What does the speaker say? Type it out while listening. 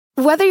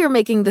Whether you're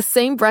making the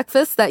same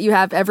breakfast that you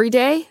have every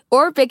day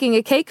or baking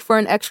a cake for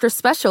an extra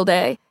special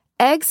day,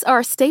 eggs are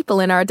a staple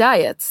in our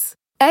diets.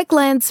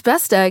 Eggland's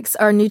best eggs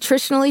are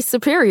nutritionally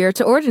superior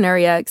to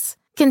ordinary eggs,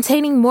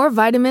 containing more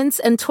vitamins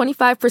and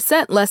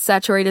 25% less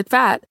saturated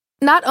fat.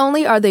 Not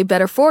only are they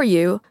better for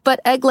you,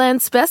 but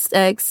Eggland's best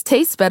eggs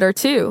taste better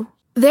too.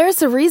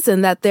 There's a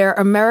reason that they're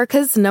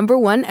America's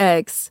 #1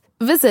 eggs.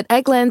 Visit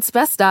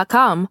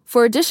egglandsbest.com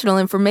for additional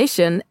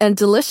information and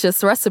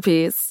delicious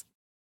recipes.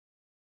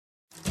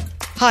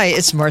 Hi,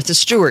 it's Martha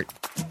Stewart.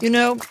 You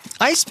know,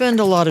 I spend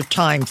a lot of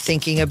time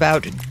thinking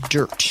about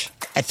dirt.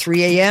 At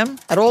 3 a.m.,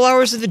 at all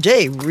hours of the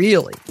day,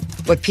 really.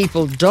 What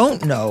people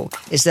don't know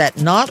is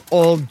that not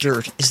all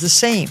dirt is the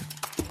same.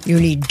 You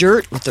need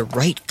dirt with the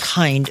right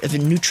kind of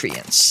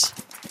nutrients.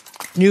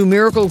 New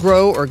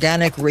Miracle-Gro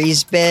organic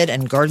raised bed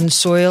and garden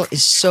soil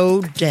is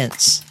so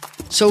dense,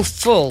 so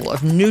full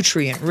of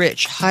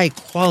nutrient-rich,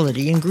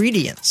 high-quality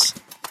ingredients.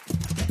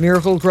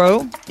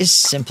 Miracle-Gro is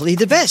simply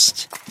the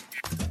best.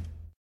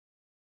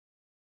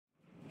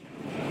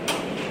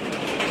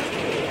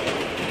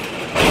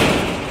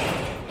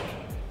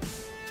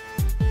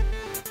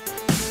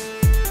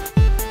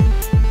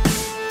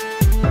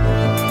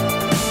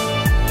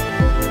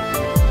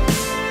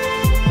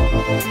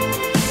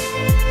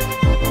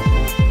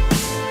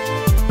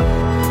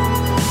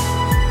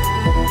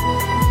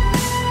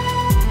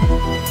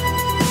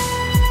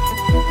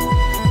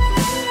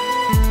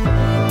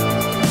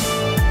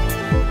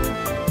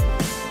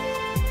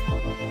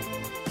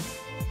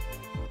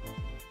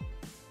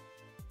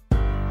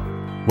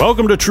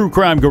 Welcome to True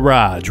Crime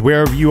Garage.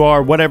 Wherever you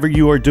are, whatever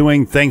you are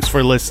doing, thanks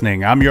for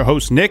listening. I'm your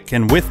host, Nick,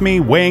 and with me,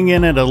 weighing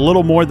in at a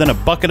little more than a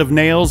bucket of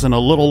nails and a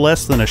little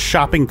less than a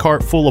shopping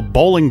cart full of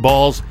bowling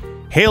balls,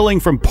 hailing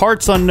from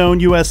parts unknown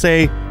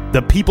USA,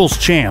 the People's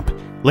Champ.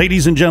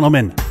 Ladies and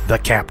gentlemen, the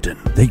Captain.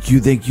 Thank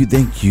you, thank you,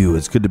 thank you.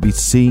 It's good to be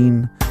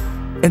seen,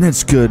 and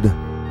it's good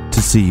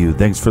to see you.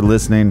 Thanks for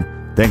listening.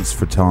 Thanks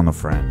for telling a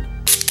friend.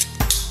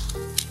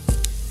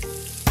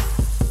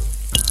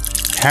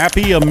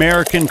 Happy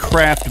American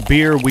Craft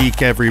Beer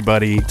Week,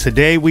 everybody.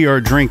 Today we are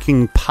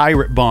drinking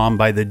Pirate Bomb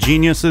by the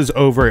geniuses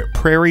over at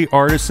Prairie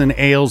Artisan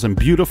Ales in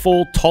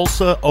beautiful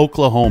Tulsa,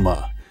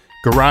 Oklahoma.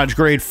 Garage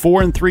grade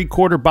 4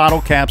 3/4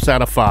 bottle caps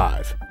out of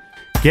 5.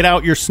 Get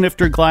out your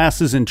snifter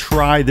glasses and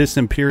try this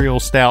Imperial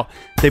Stout.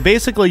 They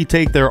basically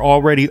take their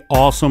already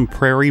awesome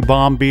Prairie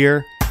Bomb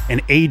beer and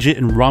age it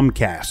in rum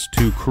casks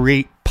to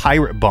create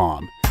Pirate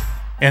Bomb.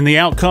 And the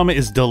outcome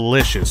is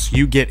delicious.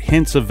 You get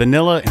hints of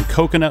vanilla and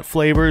coconut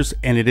flavors,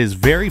 and it is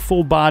very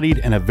full-bodied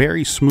and a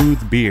very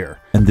smooth beer.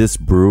 And this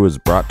brew is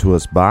brought to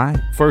us by...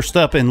 First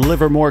up in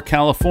Livermore,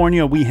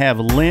 California, we have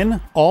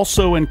Lynn.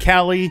 Also in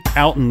Cali,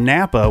 out in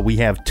Napa, we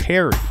have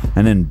Terry.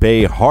 And in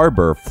Bay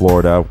Harbor,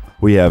 Florida,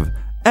 we have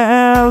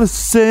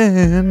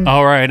Allison.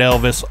 All right,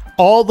 Elvis.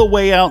 All the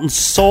way out in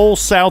Seoul,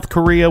 South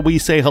Korea, we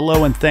say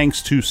hello and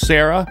thanks to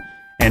Sarah.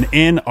 And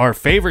in our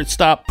favorite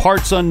stop,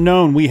 Parts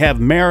Unknown, we have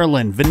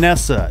Marilyn,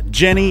 Vanessa,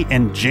 Jenny,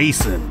 and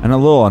Jason. And a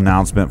little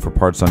announcement for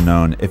Parts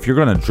Unknown. If you're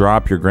going to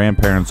drop your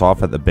grandparents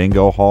off at the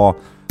bingo hall,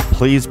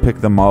 please pick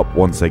them up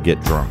once they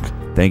get drunk.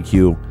 Thank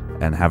you,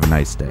 and have a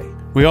nice day.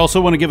 We also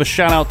want to give a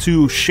shout out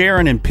to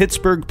Sharon in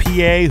Pittsburgh,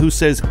 PA, who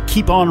says,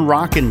 keep on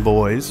rockin',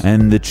 boys.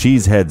 And the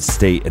Cheesehead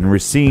State in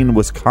Racine,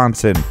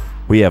 Wisconsin,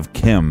 we have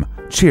Kim.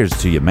 Cheers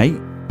to you, mate.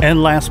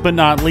 And last but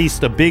not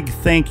least, a big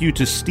thank you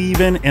to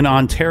Steven in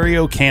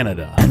Ontario,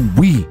 Canada. And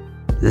we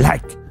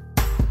like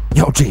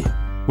your jam.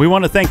 We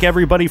want to thank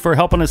everybody for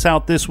helping us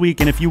out this week.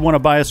 And if you want to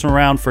buy us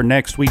around for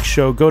next week's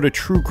show, go to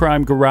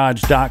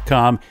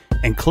truecrimegarage.com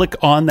and click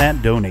on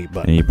that donate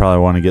button. And you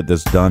probably want to get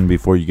this done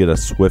before you get a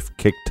swift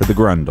kick to the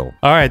grundle.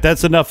 All right,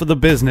 that's enough of the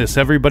business.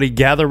 Everybody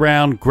gather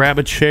around, grab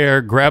a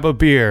chair, grab a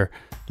beer.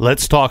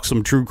 Let's talk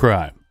some true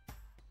crime.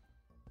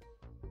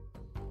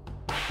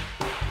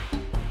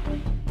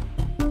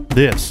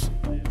 This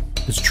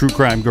is True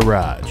Crime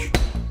Garage,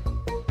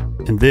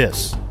 and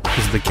this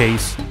is the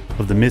case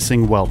of the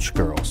missing Welch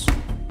girls.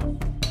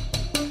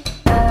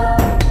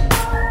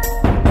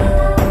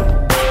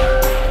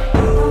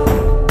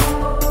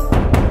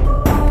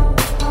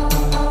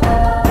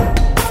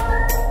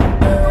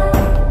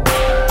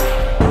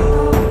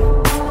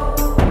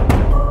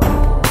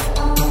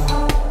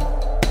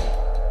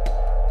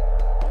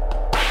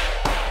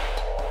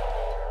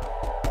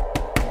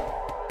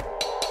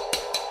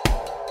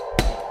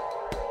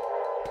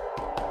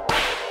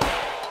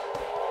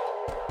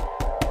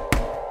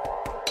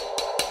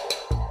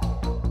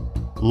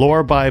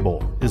 Laura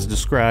Bible is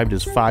described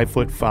as 5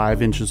 foot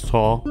 5 inches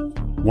tall,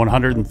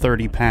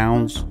 130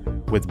 pounds,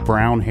 with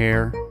brown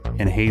hair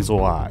and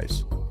hazel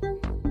eyes.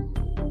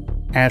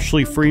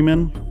 Ashley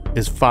Freeman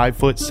is 5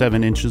 foot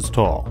 7 inches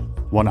tall,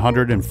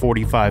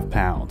 145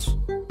 pounds,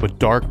 with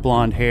dark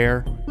blonde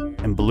hair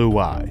and blue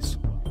eyes.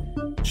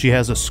 She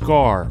has a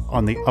scar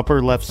on the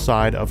upper left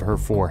side of her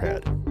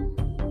forehead.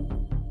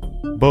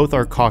 Both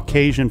are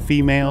Caucasian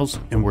females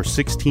and were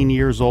 16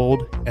 years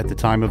old at the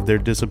time of their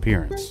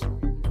disappearance.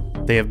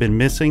 They have been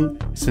missing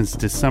since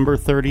December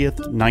 30th,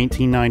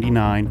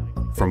 1999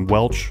 from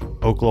Welch,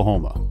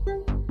 Oklahoma.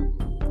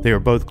 They are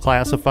both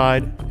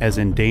classified as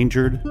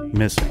endangered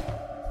missing.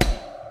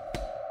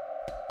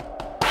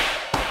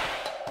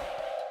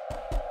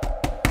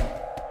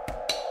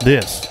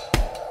 This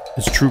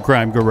is True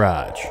Crime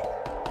Garage.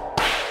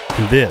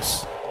 And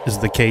this is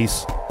the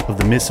case of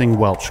the missing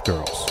Welch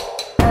girls.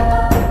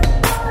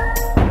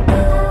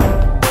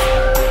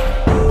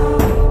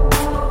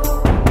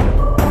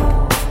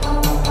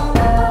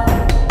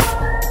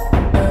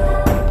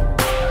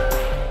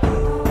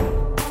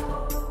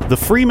 The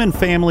Freeman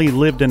family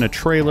lived in a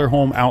trailer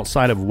home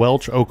outside of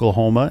Welch,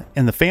 Oklahoma,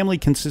 and the family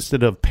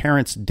consisted of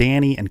parents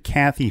Danny and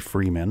Kathy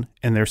Freeman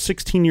and their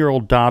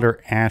 16-year-old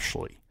daughter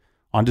Ashley.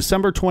 On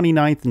December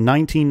 29th,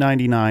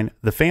 1999,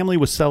 the family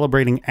was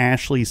celebrating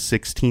Ashley's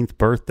 16th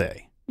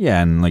birthday.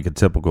 Yeah, and like a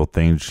typical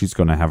thing, she's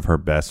going to have her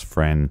best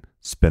friend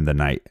spend the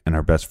night, and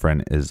her best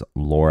friend is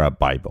Laura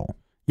Bible.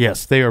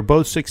 Yes, they are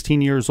both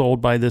 16 years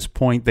old by this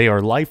point. They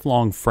are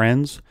lifelong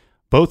friends.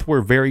 Both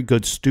were very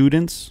good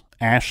students.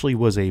 Ashley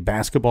was a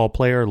basketball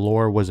player,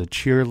 Laura was a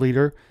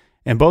cheerleader,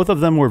 and both of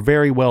them were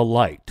very well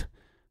liked.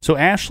 So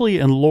Ashley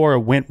and Laura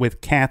went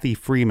with Kathy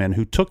Freeman,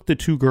 who took the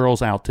two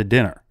girls out to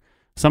dinner.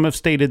 Some have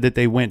stated that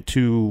they went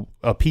to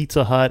a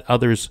Pizza Hut,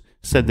 others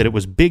said that it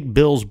was Big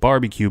Bill's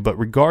Barbecue, but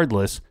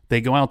regardless, they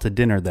go out to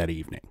dinner that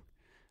evening.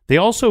 They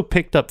also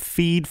picked up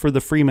feed for the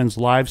Freemans'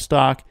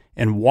 livestock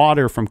and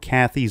water from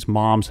Kathy's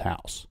mom's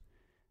house.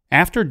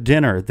 After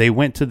dinner, they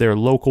went to their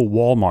local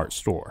Walmart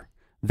store.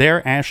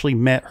 There, Ashley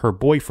met her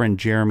boyfriend,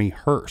 Jeremy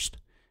Hurst.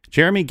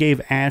 Jeremy gave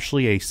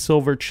Ashley a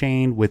silver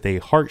chain with a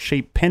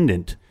heart-shaped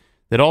pendant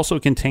that also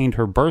contained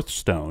her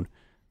birthstone.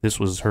 This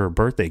was her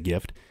birthday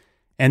gift.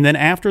 And then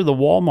after the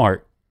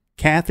Walmart,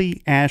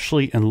 Kathy,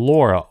 Ashley, and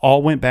Laura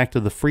all went back to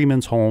the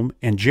Freeman's home,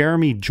 and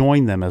Jeremy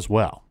joined them as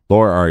well.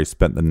 Laura already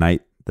spent the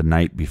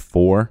night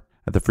before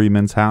at the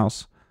Freeman's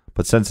house,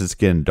 but since it's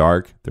getting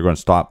dark, they're going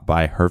to stop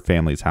by her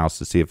family's house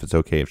to see if it's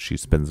okay if she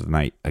spends the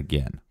night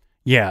again.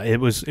 Yeah, it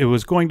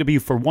was going to be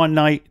for one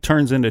night,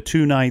 turns into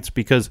 2 nights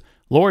because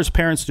Laura's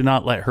parents do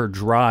not let her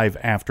drive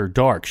after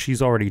dark.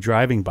 She's already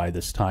driving by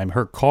this time.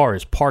 Her car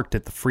is parked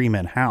at the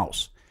Freeman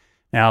house.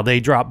 Now,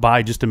 they drop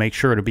by just to make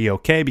sure to be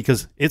okay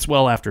because it's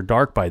well after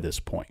dark by this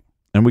point.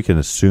 And we can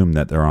assume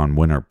that they're on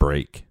winter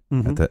break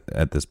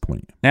at this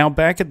point. Now,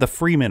 back at the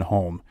Freeman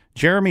home,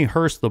 Jeremy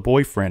Hurst, the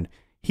boyfriend,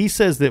 he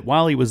says that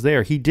while he was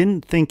there, he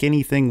didn't think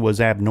anything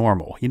was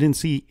abnormal. He didn't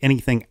see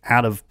anything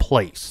out of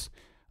place.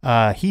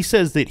 He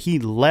says that he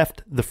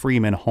left the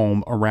Freeman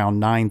home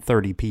around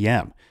 9:30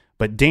 p.m.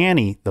 But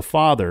Danny, the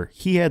father,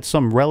 he had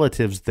some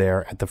relatives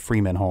there at the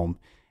Freeman home.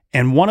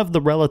 And one of the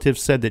relatives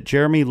said that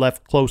Jeremy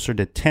left closer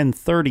to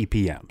 10:30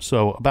 p.m.,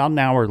 so about an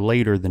hour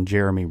later than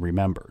Jeremy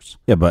remembers.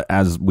 Yeah, but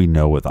as we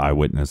know with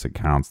eyewitness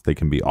accounts, they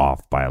can be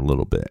off by a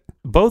little bit.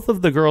 Both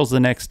of the girls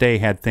the next day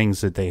had things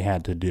that they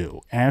had to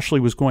do. Ashley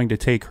was going to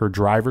take her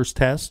driver's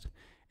test,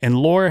 and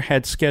Laura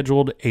had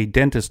scheduled a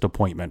dentist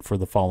appointment for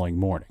the following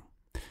morning.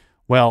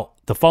 Well,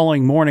 the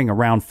following morning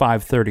around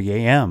 5:30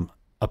 a.m.,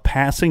 a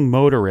passing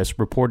motorist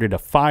reported a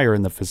fire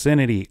in the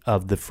vicinity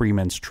of the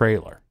Freeman's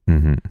trailer.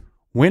 Mm-hmm.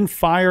 When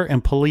fire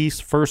and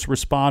police first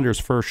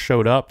responders first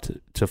showed up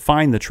to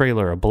find the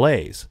trailer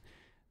ablaze,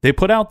 they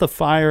put out the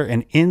fire,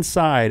 and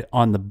inside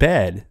on the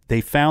bed, they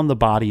found the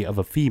body of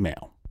a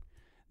female.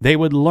 They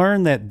would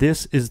learn that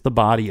this is the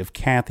body of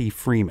Kathy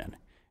Freeman,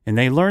 and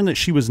they learned that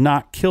she was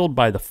not killed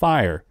by the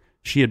fire.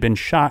 She had been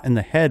shot in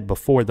the head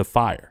before the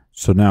fire.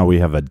 So now we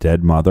have a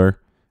dead mother,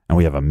 and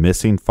we have a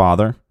missing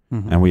father,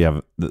 and we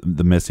have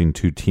the missing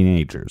 2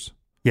 teenagers.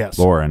 Yes.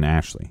 Laura and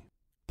Ashley.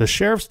 The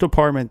sheriff's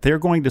department, they're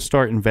going to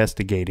start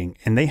investigating,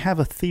 and they have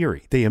a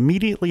theory. They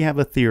immediately have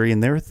a theory,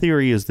 and their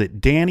theory is that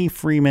Danny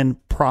Freeman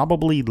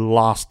probably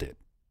lost it,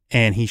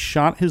 and he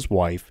shot his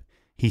wife,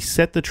 he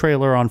set the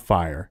trailer on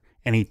fire,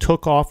 and he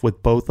took off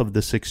with both of the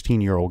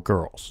 16-year-old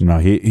girls. No,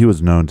 he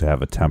was known to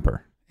have a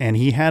temper. And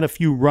he had a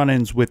few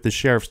run-ins with the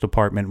sheriff's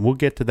department. We'll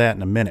get to that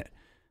in a minute.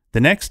 The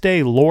next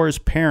day, Laura's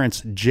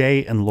parents,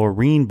 Jay and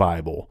Laureen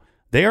Bible,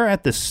 they are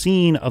at the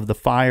scene of the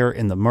fire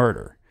and the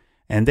murder,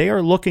 and they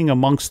are looking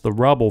amongst the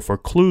rubble for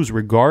clues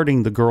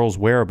regarding the girls'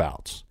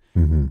 whereabouts.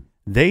 Mm-hmm.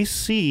 They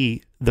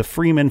see the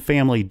Freeman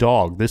family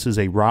dog. This is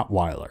a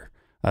Rottweiler,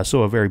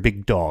 so a very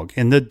big dog.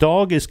 And the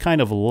dog is kind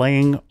of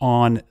laying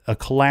on a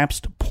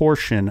collapsed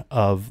portion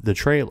of the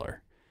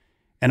trailer.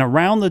 And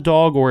around the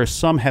dog, or as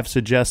some have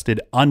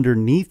suggested,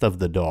 underneath of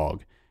the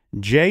dog,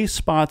 Jay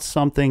spots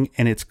something,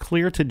 and it's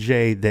clear to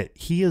Jay that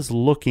he is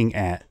looking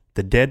at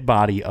the dead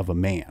body of a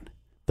man.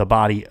 The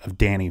body of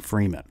Danny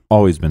Freeman.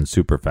 Always been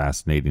super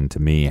fascinating to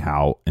me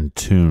how in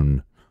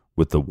tune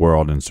with the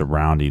world and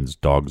surroundings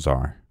dogs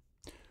are.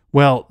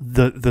 Well,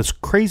 the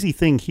crazy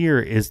thing here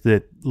is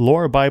that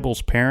Laura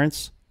Bible's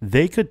parents,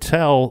 they could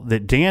tell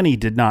that Danny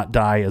did not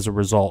die as a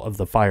result of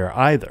the fire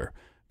either,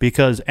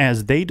 because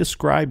as they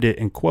described it,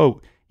 and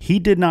quote, he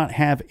did not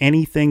have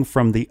anything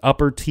from the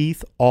upper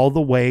teeth all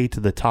the way to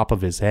the top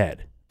of his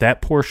head.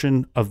 That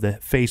portion of the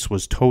face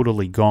was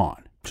totally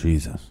gone.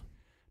 Jesus.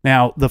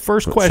 Now, the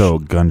first question... So,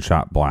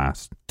 gunshot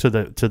blast. To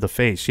the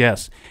face,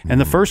 yes.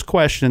 And the first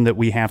question that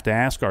we have to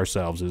ask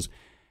ourselves is,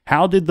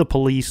 how did the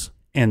police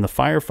and the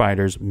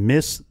firefighters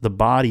miss the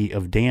body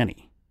of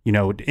Danny.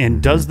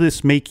 And does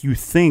this make you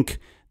think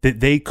that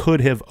they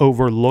could have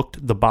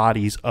overlooked the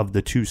bodies of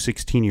the two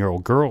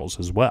 16-year-old girls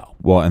as well?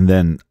 Well, and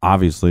then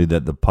obviously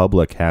that the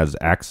public has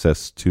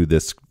access to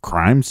this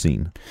crime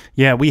scene.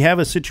 Yeah, we have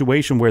a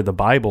situation where the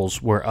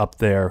Bibles were up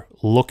there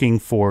looking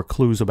for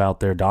clues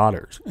about their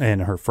daughters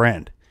and her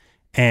friend.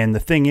 And the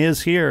thing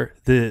is here,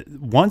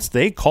 once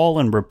they call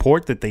and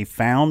report that they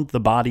found the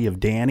body of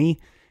Danny,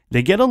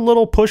 they get a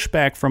little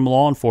pushback from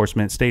law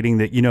enforcement stating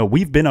that,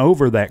 we've been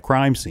over that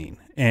crime scene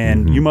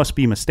and you must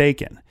be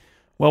mistaken.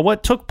 Well,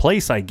 what took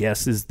place, I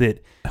guess, is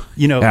that,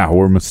 Yeah,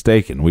 we're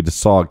mistaken. We just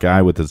saw a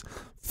guy with his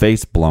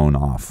face blown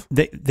off.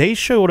 They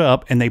showed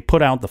up and they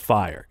put out the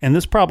fire. And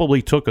this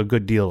probably took a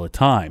good deal of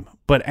time.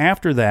 But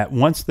after that,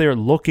 once they're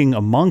looking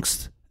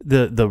amongst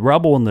the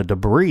rubble and the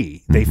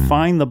debris, they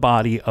find the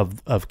body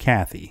of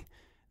Kathy.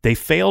 They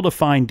fail to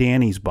find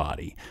Danny's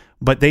body.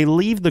 But they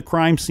leave the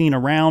crime scene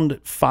around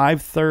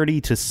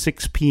 5:30 to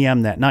 6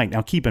 p.m. that night.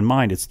 Now, keep in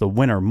mind, it's the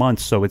winter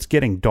months, so it's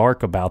getting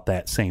dark about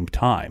that same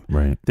time.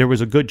 Right. There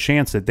was a good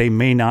chance that they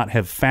may not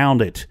have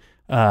found it.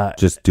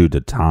 Just due to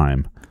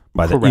time.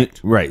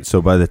 Correct. Right.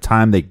 So by the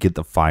time they get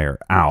the fire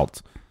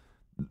out,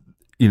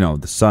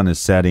 the sun is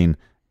setting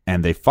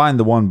and they find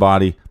the one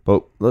body.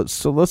 But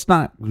let's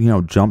not,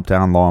 jump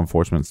down law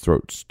enforcement's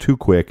throats too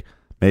quick.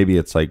 Maybe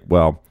it's like,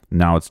 well,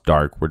 now it's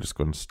dark. We're just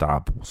going to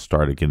stop. We'll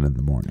start again in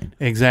the morning.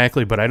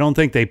 Exactly, but I don't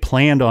think they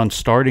planned on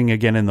starting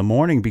again in the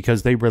morning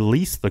because they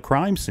released the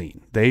crime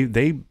scene. They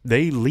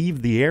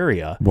leave the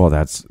area. Well,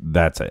 that's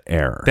an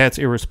error. That's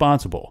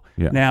irresponsible.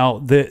 Yeah. Now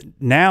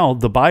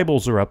the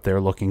Bibles are up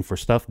there looking for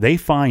stuff. They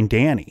find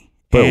Danny.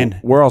 But and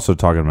we're also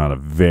talking about a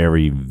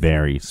very,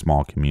 very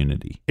small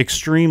community.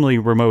 Extremely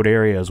remote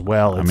area as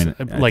well. I mean,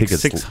 like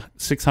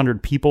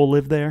 600 people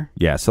live there.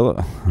 Yeah,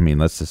 so,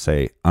 let's just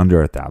say under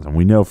 1,000.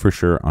 We know for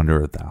sure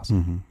under 1,000.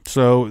 Mm-hmm.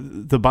 So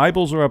the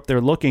Bibles are up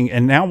there looking,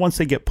 and now once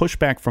they get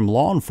pushback from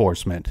law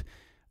enforcement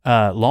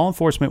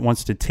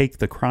wants to take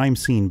the crime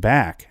scene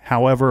back.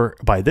 However,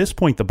 by this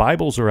point, the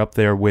Bibles are up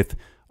there with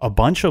a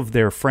bunch of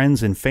their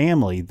friends and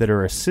family that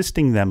are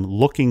assisting them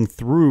looking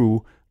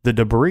through the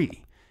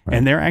debris. Right.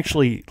 And they're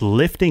actually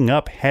lifting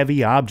up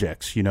heavy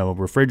objects,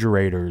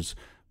 refrigerators,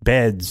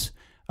 beds.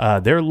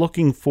 They're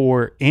looking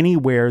for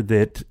anywhere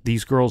that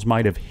these girls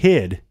might have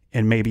hid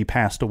and maybe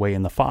passed away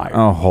in the fire.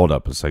 Oh, hold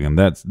up a second.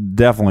 That's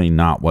definitely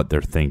not what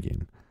they're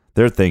thinking.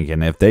 They're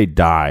thinking if they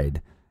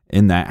died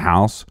in that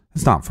house,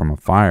 it's not from a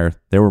fire.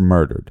 They were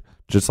murdered,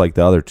 just like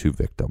the other two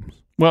victims.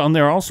 Well, and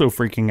they're also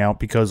freaking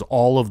out because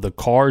all of the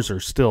cars are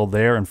still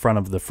there in front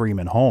of the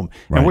Freeman home.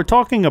 Right. And we're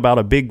talking about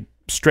a big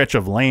stretch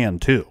of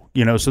land too,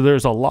 so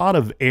there's a lot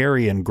of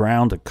area and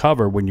ground to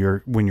cover when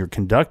you're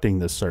conducting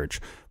this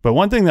search. But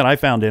one thing that I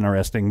found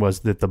interesting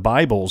was that the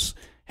Bibles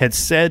had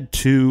said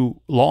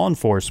to law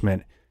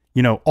enforcement,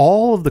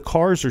 all of the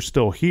cars are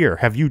still here.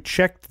 Have you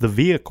checked the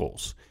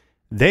vehicles?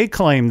 They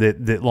claim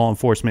that law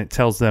enforcement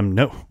tells them,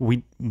 no,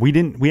 we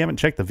haven't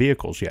checked the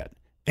vehicles yet.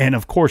 And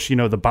of course,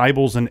 the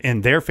Bibles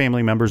and their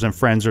family members and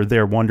friends are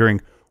there wondering,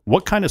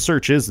 what kind of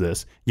search is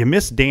this? You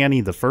missed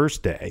Danny the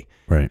first day,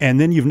 right? And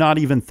then you've not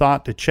even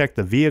thought to check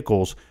the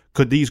vehicles.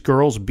 Could these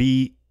girls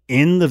be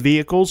in the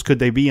vehicles? Could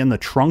they be in the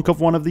trunk of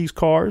one of these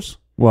cars?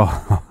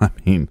 Well,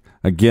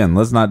 again,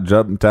 let's not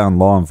jump down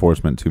law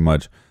enforcement too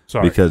much.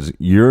 Sorry. Because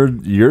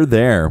you're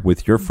there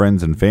with your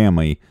friends and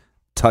family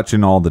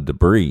touching all the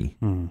debris.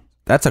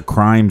 That's a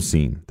crime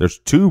scene. There's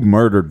two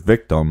murdered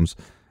victims,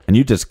 and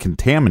you just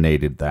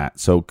contaminated that.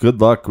 So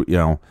good luck,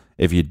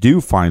 if you do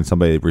find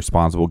somebody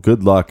responsible,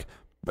 good luck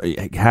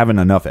having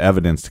enough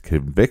evidence to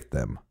convict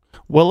them.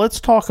 Well, let's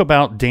talk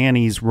about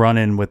Danny's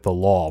run-in with the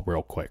law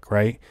real quick,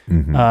 right?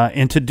 Mm-hmm.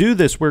 And to do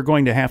this, we're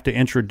going to have to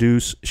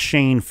introduce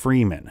Shane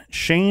Freeman.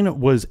 Shane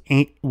was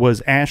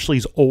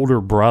Ashley's older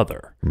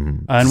brother.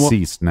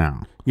 Deceased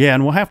now. Yeah,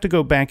 and we'll have to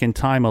go back in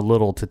time a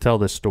little to tell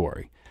this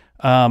story.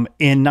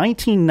 In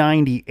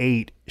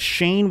 1998,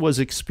 Shane was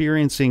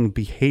experiencing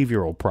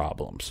behavioral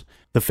problems.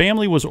 The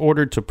family was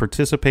ordered to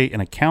participate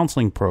in a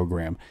counseling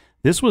program.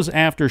 This was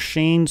after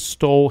Shane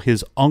stole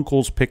his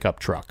uncle's pickup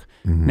truck.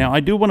 Mm-hmm. Now, I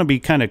do want to be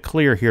kind of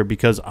clear here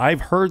because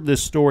I've heard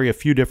this story a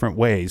few different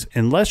ways.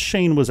 Unless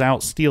Shane was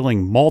out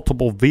stealing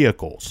multiple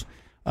vehicles,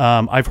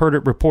 I've heard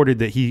it reported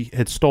that he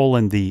had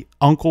stolen the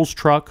uncle's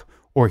truck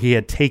or he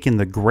had taken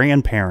the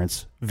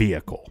grandparents'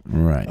 vehicle.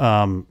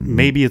 Right.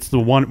 Maybe it's the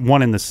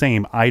one and the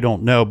same. I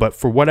don't know. But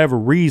for whatever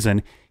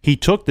reason, he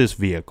took this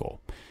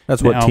vehicle.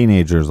 That's what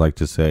teenagers like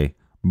to say.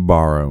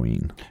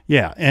 Borrowing.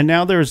 Yeah, and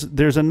now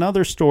there's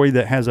another story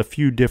that has a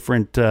few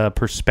different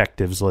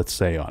perspectives, let's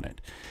say, on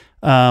it.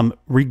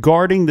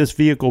 Regarding this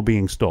vehicle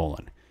being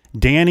stolen,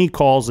 Danny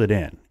calls it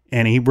in,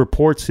 and he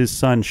reports his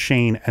son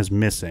Shane as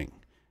missing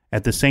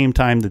at the same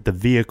time that the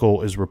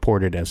vehicle is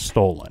reported as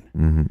stolen.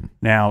 Mm-hmm.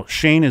 Now,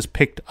 Shane is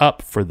picked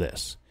up for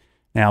this.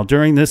 Now,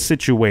 during this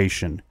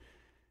situation,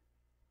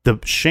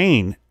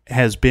 Shane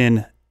has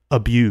been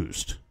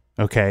abused,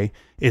 okay?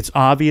 It's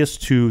obvious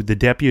to the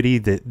deputy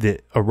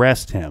that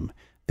arrests him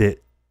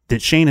that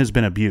Shane has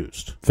been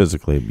abused.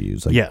 Physically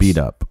abused, like yes. beat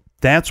up.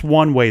 That's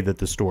one way that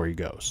the story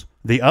goes.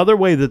 The other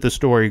way that the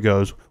story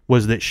goes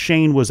was that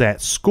Shane was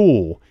at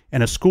school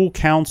and a school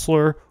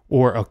counselor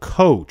or a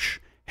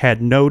coach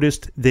had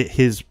noticed that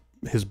his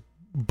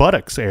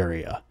buttocks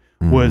area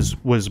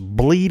was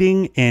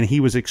bleeding and he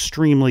was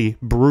extremely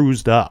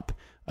bruised up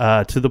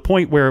to the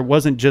point where it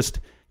wasn't just,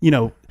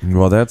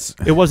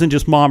 it wasn't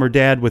just mom or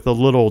dad with a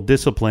little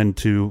discipline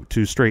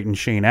to straighten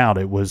Shane out.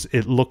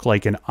 It looked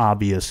like an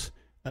obvious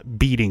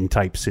beating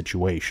type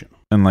situation.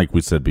 And like we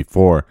said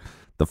before,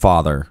 the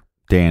father,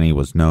 Danny,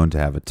 was known to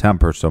have a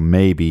temper, so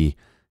maybe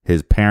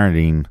his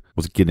parenting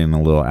was getting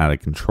a little out of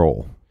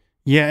control.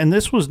 Yeah, and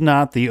this was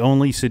not the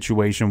only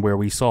situation where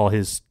we saw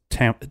his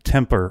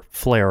temper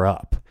flare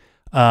up.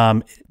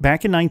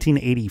 Back in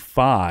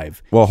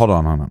 1985... Well, hold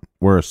on.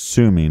 We're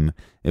assuming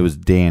it was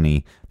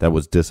Danny that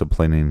was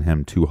disciplining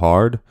him too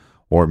hard,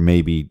 or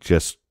maybe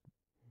just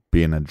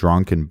being a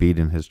drunk and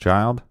beating his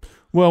child?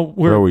 Well,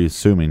 what are we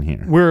assuming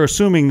here? We're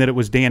assuming that it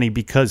was Danny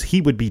because he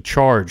would be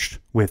charged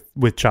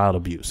with child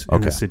abuse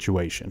in this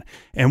situation.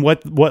 And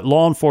what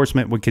law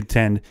enforcement would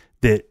contend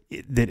that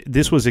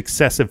this was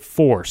excessive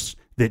force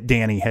that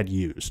Danny had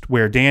used,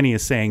 where Danny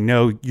is saying,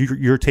 no,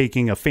 you're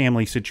taking a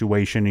family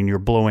situation and you're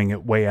blowing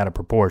it way out of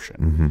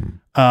proportion.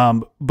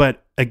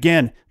 But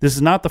again, this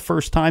is not the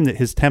first time that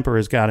his temper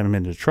has got him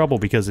into trouble,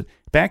 because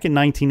back in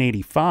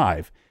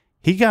 1985,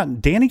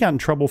 Danny got in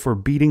trouble for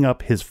beating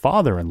up his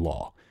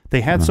father-in-law. They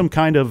had some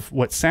kind of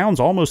what sounds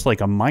almost like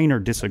a minor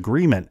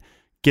disagreement,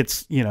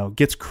 gets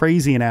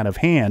crazy and out of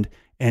hand,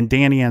 and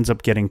Danny ends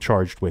up getting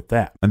charged with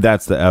that. And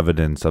that's the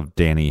evidence of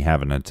Danny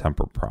having a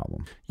temper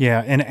problem.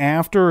 Yeah, and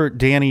after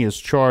Danny is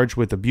charged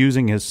with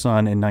abusing his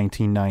son in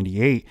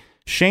 1998,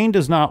 Shane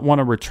does not want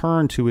to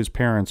return to his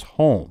parents'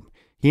 home.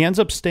 He ends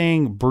up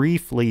staying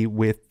briefly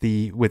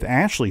with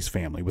Ashley's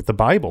family, with the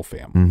Bible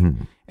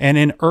family. And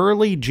in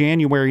early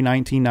January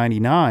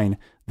 1999,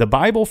 the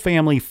Bible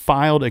family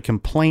filed a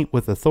complaint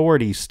with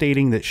authorities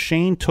stating that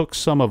Shane took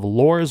some of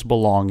Laura's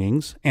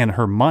belongings and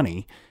her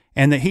money,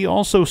 and that he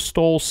also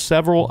stole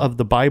several of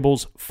the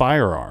Bible's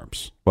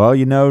firearms. Well,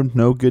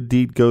 no good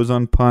deed goes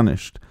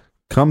unpunished.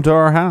 Come to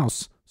our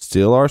house,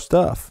 steal our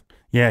stuff.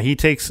 Yeah, he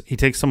takes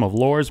some of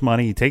Laura's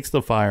money, he takes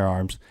the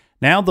firearms.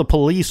 Now the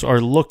police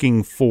are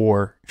looking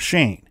for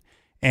Shane,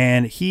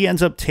 and he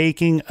ends up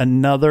taking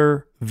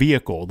another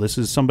vehicle. This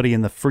is somebody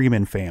in the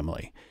Freeman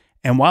family.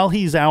 And while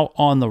he's out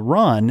on the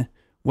run,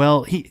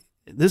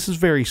 this is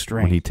very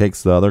strange. When he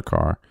takes the other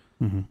car,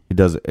 he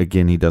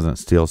doesn't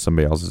steal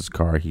somebody else's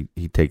car.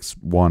 He takes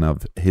one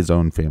of his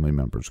own family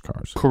members'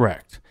 cars.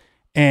 Correct.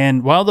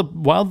 And while the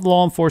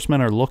law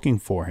enforcement are looking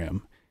for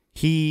him,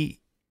 he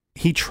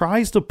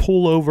tries to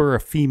pull over a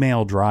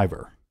female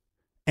driver.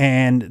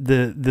 And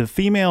the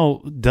female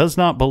does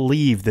not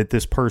believe that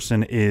this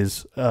person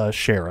is a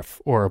sheriff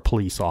or a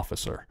police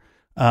officer.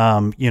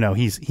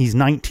 He's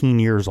 19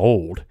 years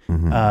old.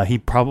 He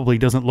probably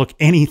doesn't look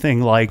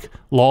anything like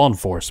law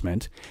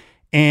enforcement.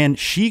 And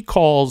she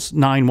calls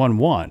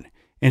 911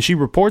 and she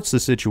reports the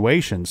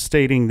situation,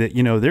 stating that,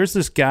 there's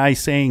this guy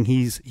saying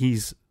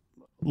he's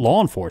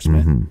law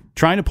enforcement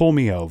trying to pull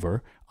me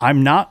over.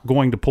 I'm not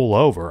going to pull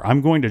over.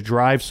 I'm going to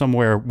drive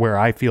somewhere where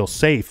I feel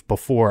safe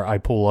before I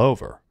pull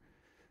over.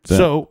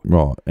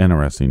 Well,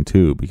 interesting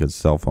too, because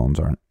cell phones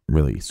aren't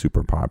really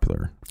super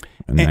popular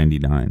in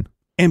 99.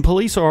 And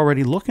police are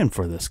already looking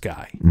for this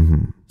guy.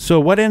 So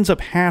what ends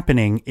up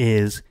happening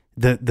is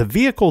the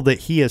vehicle that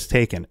he has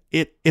taken,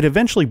 it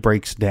eventually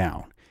breaks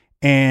down,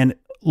 and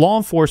law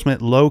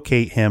enforcement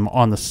locate him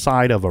on the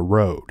side of a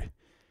road.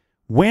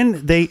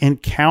 When they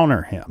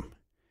encounter him,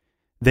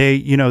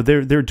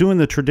 they're doing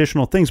the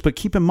traditional things, but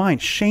keep in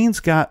mind, Shane's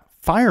got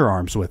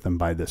firearms with him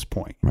by this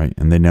point. Right,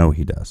 and they know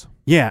he does.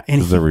 Yeah,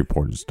 and the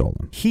report is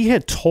stolen. He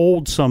had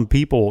told some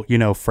people,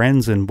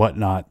 friends and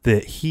whatnot,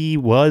 that he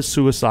was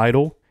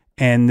suicidal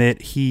and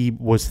that he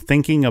was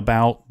thinking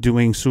about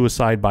doing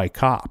suicide by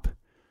cop.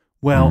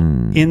 Well,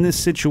 in this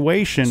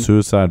situation...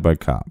 Suicide by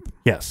cop.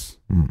 Yes.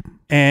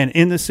 And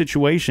in this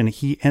situation,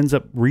 he ends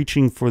up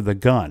reaching for the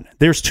gun.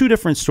 There's two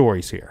different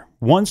stories here.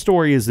 One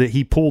story is that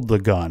he pulled the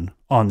gun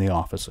on the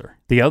officer.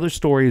 The other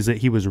story is that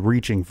he was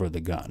reaching for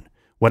the gun.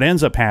 What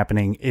ends up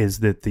happening is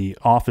that the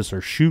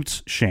officer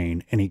shoots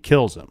Shane and he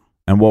kills him.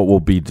 And what will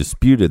be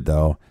disputed,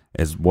 though,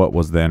 is what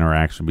was the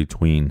interaction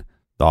between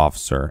the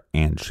officer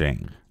and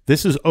Shane.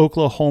 This is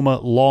Oklahoma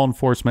law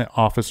enforcement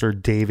officer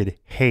David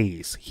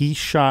Hayes. He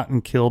shot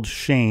and killed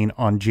Shane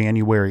on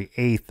January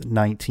 8th,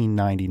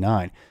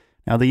 1999.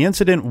 Now, the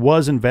incident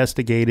was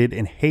investigated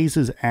and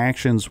Hayes'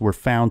 actions were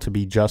found to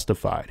be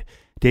justified.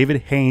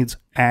 David Hayes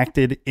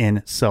acted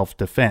in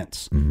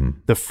self-defense.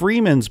 The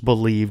Freemans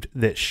believed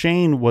that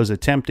Shane was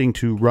attempting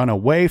to run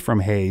away from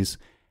Hayes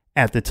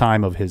at the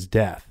time of his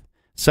death.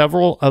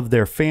 Several of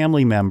their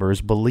family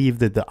members believed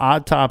that the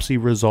autopsy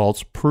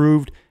results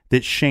proved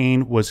that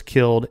Shane was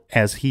killed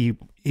as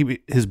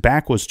his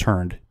back was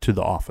turned to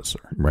the officer.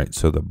 Right,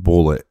 so the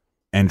bullet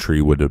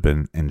entry would have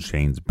been in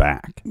Shane's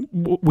back.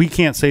 We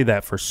can't say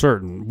that for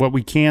certain. What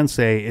we can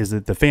say is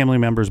that the family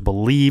members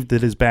believed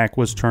that his back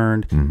was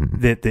turned,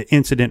 that the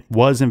incident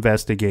was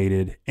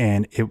investigated,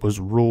 and it was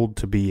ruled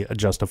to be a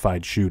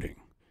justified shooting.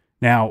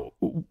 Now,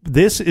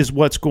 this is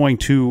what's going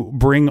to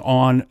bring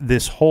on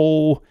this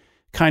whole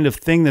kind of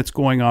thing that's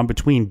going on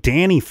between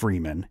Danny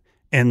Freeman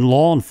and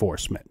law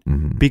enforcement,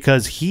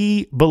 because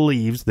he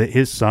believes that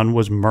his son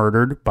was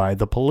murdered by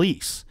the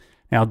police.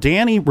 Now,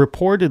 Danny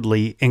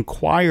reportedly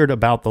inquired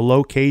about the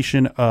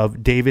location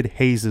of David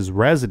Hayes'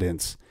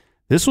 residence.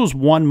 This was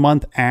 1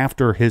 month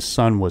after his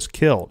son was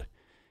killed.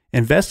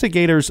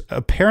 Investigators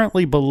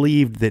apparently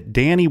believed that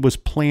Danny was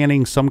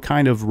planning some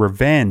kind of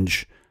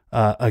revenge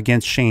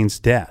against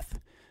Shane's death.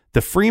 The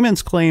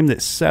Freemans claim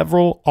that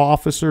several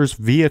officers'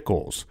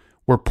 vehicles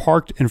were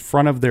parked in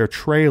front of their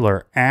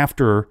trailer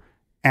after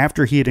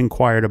he had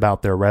inquired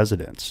about their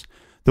residence.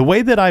 The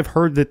way that I've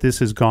heard that this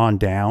has gone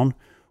down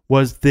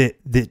was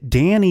that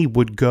Danny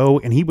would go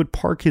and he would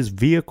park his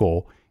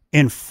vehicle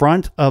in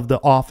front of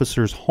the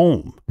officer's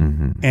home,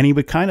 and he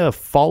would kind of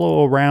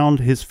follow around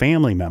his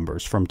family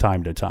members from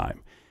time to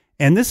time.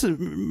 And this is,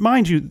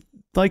 mind you,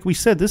 like we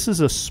said, this is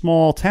a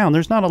small town.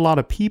 There's not a lot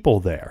of people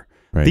there.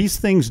 Right. These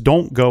things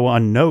don't go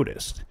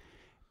unnoticed.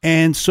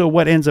 And so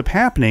what ends up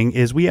happening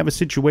is we have a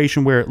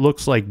situation where it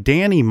looks like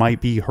Danny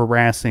might be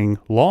harassing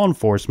law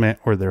enforcement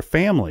or their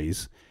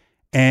families,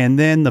 and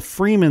then the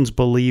Freemans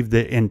believe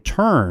that in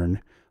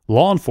turn,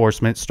 law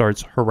enforcement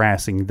starts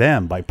harassing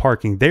them by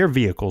parking their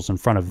vehicles in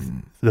front of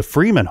the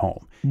Freeman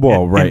home.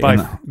 Well, go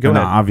ahead.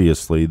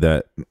 Obviously,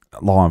 that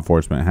law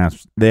enforcement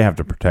they have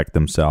to protect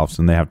themselves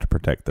and they have to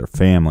protect their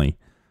family.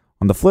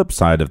 On the flip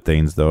side of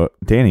things, though,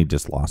 Danny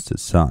just lost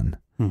his son.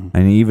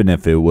 And even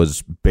if it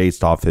was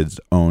based off his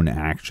own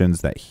actions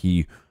that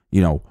he,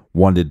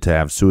 wanted to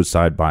have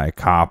suicide by a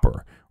cop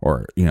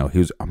or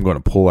I'm going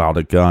to pull out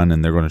a gun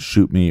and they're going to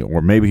shoot me,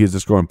 or maybe he's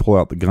just going to pull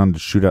out the gun to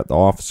shoot at the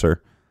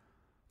officer.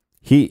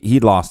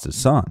 He lost his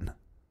son,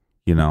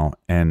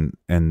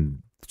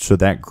 and so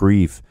that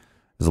grief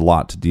is a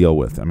lot to deal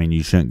with. I mean,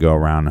 you shouldn't go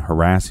around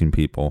harassing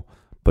people,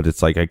 but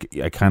it's like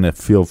I kind of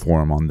feel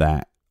for him on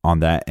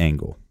that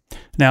angle.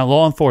 Now,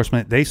 law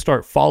enforcement, they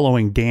start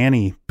following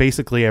Danny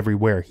basically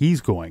everywhere he's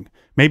going,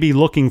 maybe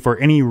looking for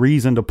any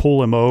reason to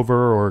pull him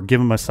over or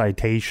give him a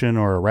citation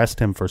or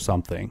arrest him for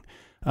something.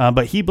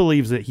 But he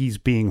believes that he's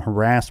being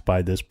harassed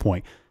by this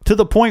point, to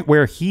the point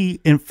where he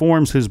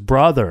informs his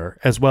brother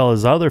as well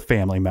as other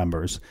family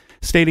members,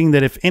 stating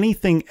that if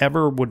anything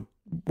ever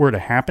were to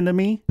happen to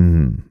me,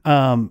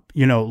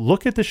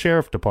 look at the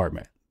sheriff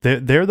department.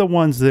 They're the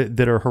ones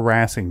that are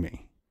harassing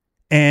me.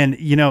 And,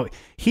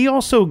 he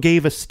also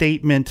gave a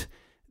statement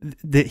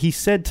that he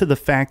said to the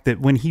fact that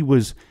when he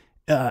was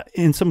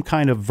in some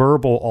kind of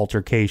verbal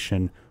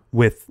altercation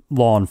with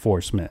law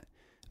enforcement,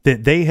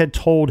 that they had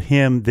told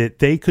him that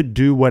they could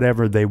do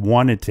whatever they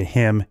wanted to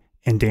him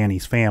and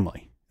Danny's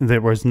family.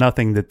 There was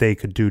nothing that they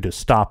could do to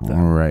stop them.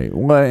 All right.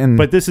 Well,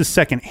 but this is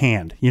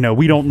secondhand.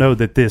 We don't know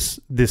that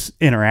this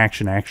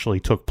interaction actually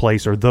took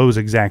place or those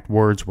exact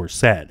words were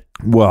said.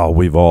 Well,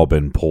 we've all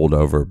been pulled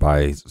over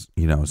by,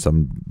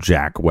 some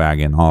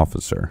jackwagon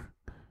officer,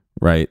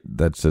 right?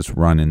 That's just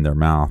running their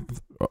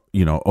mouth,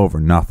 over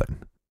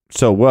nothing.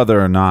 So whether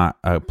or not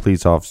a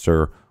police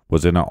officer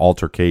was in an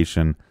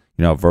altercation,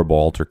 a verbal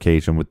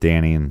altercation with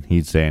Danny, and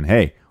he's saying,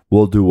 hey,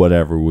 we'll do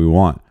whatever we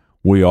want.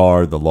 We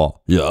are the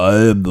law. Yeah,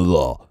 I am the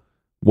law.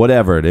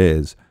 Whatever it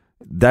is,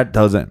 that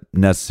doesn't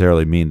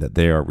necessarily mean that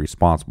they are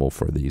responsible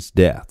for these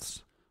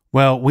deaths.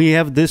 Well, we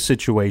have this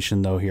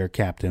situation, though, here,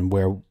 Captain,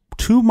 where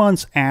 2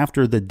 months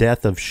after the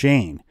death of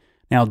Shane,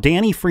 now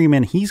Danny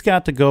Freeman, he's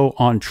got to go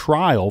on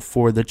trial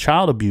for the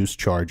child abuse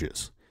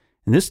charges.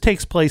 And this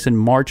takes place in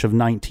March of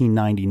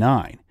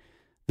 1999.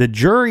 The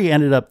jury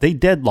they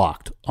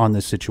deadlocked on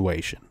this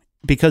situation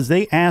because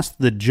they asked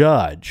the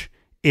judge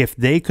if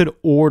they could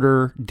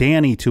order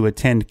Danny to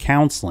attend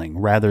counseling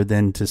rather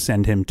than to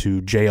send him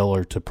to jail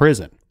or to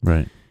prison.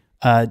 Right.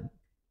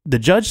 The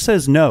judge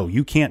says, no,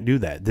 you can't do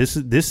that. This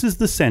is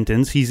the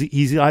sentence.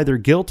 He's either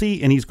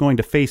guilty and he's going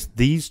to face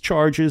these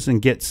charges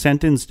and get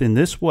sentenced in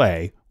this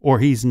way, or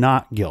he's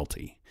not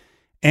guilty.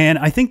 And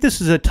I think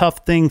this is a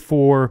tough thing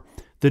for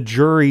the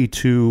jury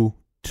to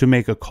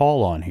make a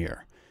call on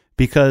here,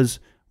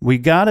 because we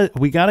got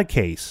a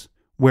case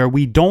where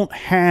we don't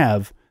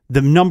have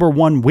the number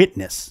one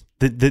witness,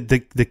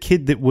 the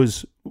kid that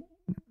was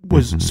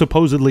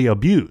supposedly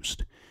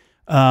abused.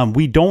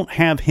 We don't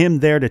have him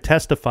there to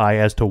testify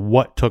as to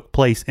what took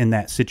place in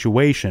that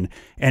situation.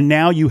 And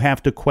now you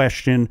have to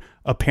question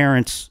a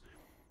parent's,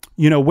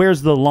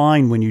 where's the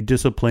line when you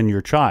discipline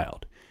your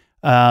child?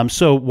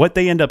 So what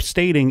they end up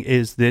stating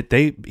is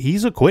that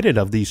he's acquitted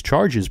of these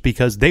charges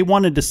because they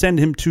wanted to send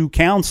him to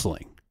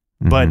counseling,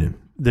 but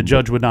the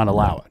judge would not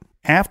allow it.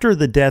 After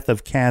the death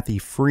of Kathy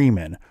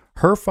Freeman,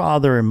 her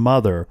father and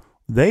mother,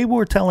 they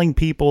were telling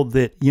people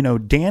that,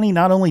 Danny,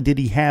 not only did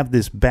he have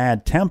this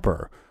bad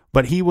temper,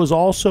 but he was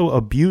also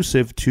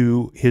abusive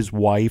to his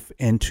wife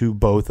and to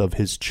both of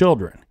his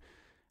children.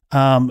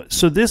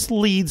 So this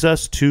leads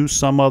us to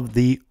some of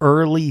the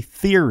early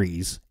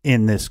theories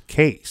in this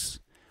case.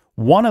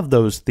 One of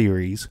those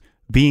theories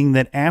being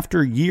that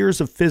after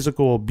years of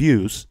physical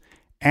abuse,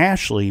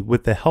 Ashley,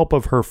 with the help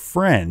of her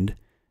friend,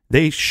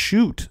 they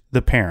shoot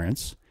the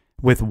parents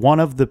with one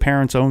of the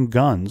parents' own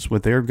guns,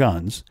 with their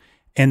guns,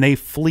 and they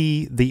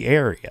flee the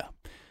area.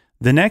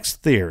 The next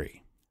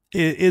theory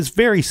is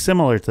very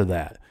similar to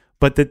that,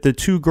 but that the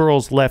two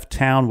girls left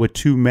town with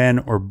two men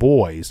or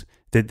boys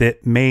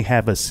that may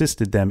have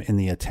assisted them in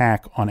the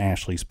attack on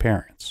Ashley's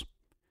parents.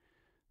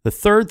 The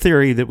third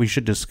theory that we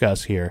should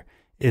discuss here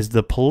is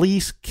the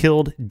police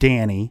killed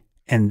Danny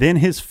and then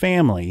his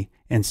family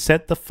and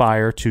set the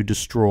fire to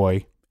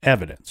destroy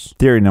evidence.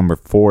 Theory number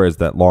 4 is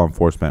that law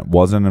enforcement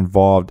wasn't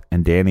involved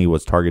and Danny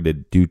was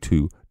targeted due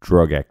to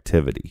drug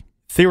activity.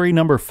 Theory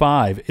number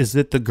 5 is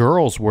that the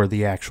girls were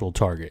the actual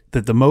target,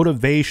 that the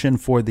motivation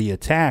for the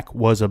attack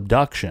was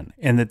abduction,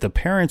 and that the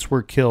parents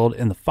were killed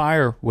and the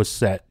fire was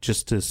set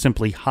just to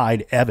simply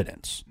hide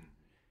evidence.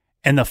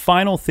 And the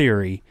final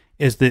theory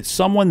is that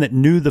someone that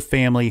knew the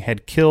family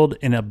had killed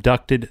and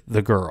abducted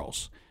the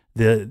girls.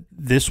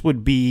 This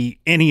would be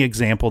any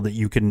example that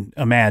you can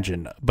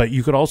imagine, but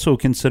you could also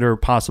consider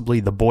possibly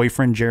the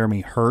boyfriend,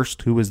 Jeremy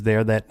Hurst, who was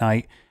there that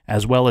night,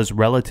 as well as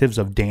relatives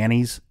of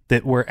Danny's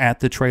that were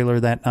at the trailer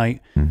that night.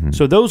 Mm-hmm.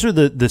 So those are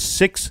the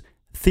 6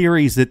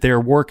 theories that they're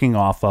working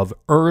off of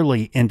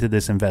early into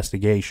this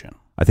investigation.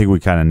 I think we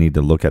kind of need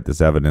to look at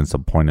this evidence to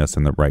point us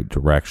in the right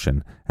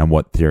direction and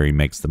what theory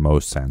makes the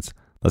most sense.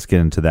 Let's get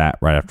into that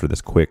right after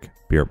this quick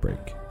beer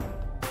break.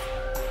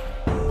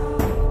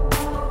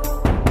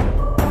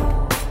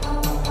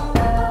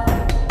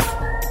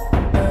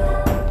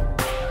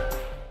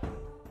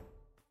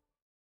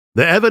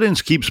 The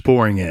evidence keeps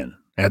pouring in.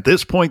 At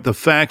this point, the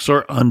facts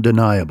are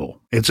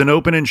undeniable. It's an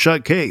open and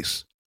shut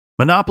case.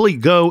 Monopoly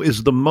Go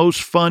is the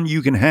most fun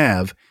you can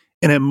have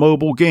in a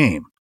mobile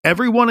game.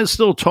 Everyone is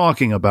still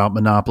talking about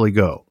Monopoly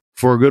Go,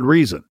 for a good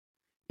reason.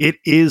 It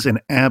is an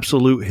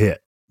absolute hit.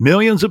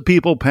 Millions of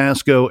people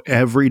pass Go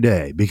every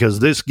day because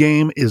this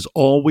game is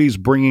always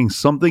bringing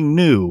something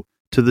new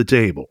to the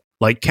table.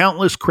 Like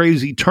countless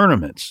crazy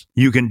tournaments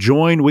you can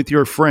join with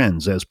your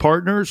friends as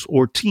partners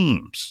or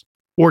teams.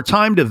 Or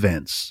timed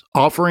events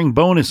offering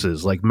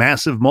bonuses like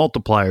massive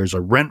multipliers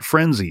or rent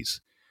frenzies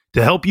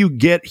to help you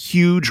get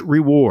huge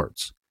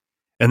rewards.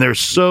 And there's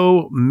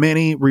so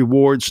many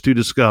rewards to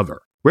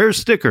discover. Rare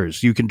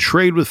stickers you can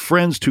trade with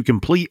friends to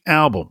complete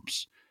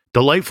albums.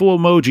 Delightful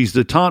emojis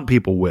to taunt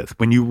people with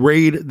when you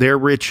raid their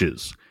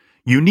riches.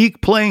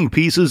 Unique playing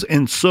pieces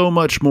and so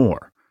much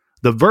more.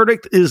 The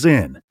verdict is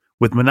in.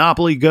 With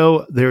Monopoly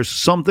Go, there's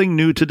something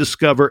new to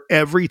discover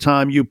every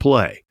time you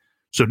play.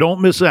 So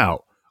don't miss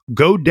out.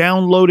 Go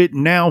download it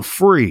now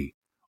free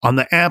on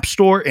the App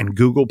Store and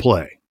Google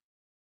Play.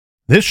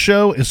 This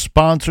show is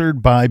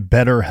sponsored by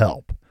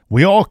BetterHelp.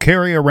 We all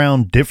carry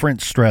around different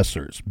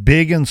stressors,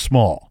 big and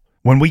small.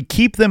 When we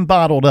keep them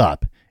bottled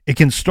up, it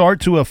can start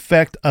to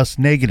affect us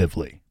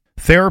negatively.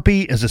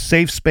 Therapy is a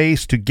safe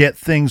space to get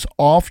things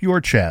off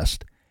your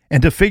chest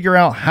and to figure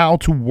out how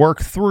to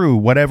work through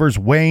whatever's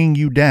weighing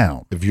you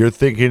down. If you're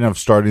thinking of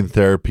starting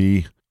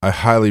therapy, I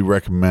highly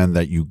recommend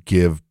that you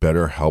give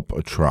BetterHelp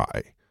a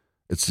try.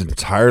 It's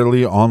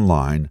entirely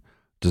online,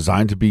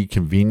 designed to be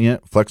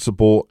convenient,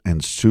 flexible,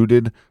 and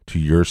suited to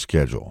your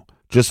schedule.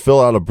 Just fill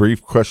out a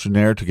brief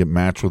questionnaire to get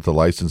matched with a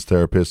licensed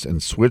therapist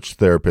and switch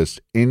therapists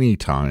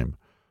anytime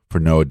for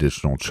no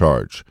additional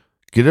charge.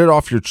 Get it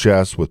off your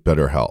chest with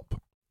BetterHelp.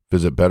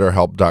 Visit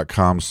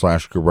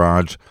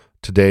BetterHelp.com/garage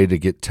today to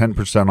get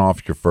 10%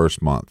 off your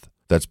first month.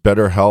 That's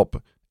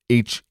BetterHelp,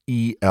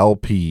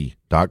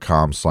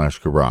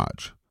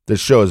 HELP.com/garage. This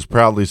show is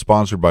proudly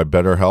sponsored by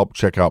BetterHelp.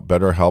 Check out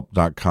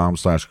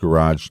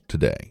BetterHelp.com/garage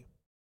today.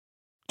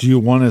 Do you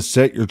want to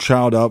set your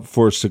child up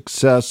for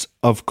success?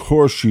 Of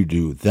course you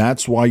do.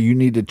 That's why you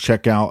need to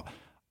check out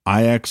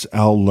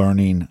IXL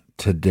Learning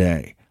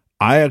today.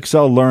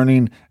 IXL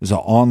Learning is an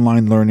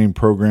online learning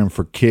program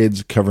for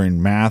kids covering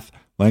math,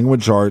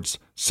 language arts,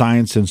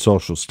 science, and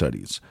social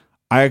studies.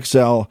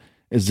 IXL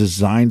is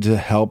designed to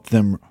help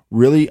them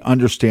really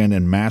understand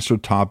and master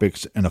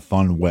topics in a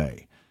fun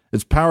way.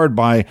 It's powered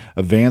by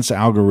advanced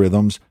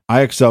algorithms.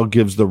 IXL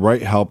gives the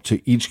right help to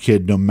each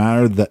kid no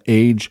matter the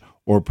age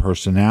or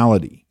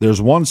personality.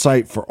 There's one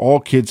site for all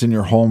kids in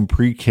your home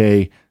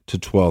pre-K to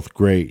 12th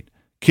grade.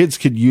 Kids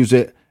could use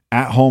it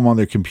at home on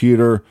their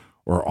computer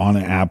or on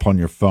an app on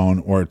your phone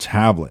or a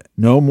tablet.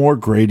 No more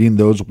grading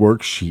those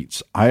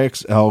worksheets.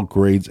 IXL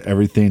grades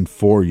everything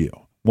for you.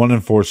 1 in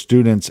 4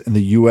 students in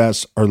the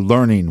U.S. are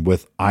learning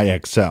with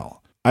IXL.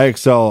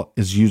 IXL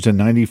is used in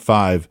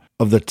 95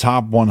 of the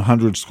top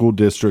 100 school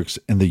districts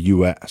in the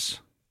U.S.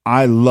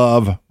 I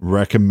love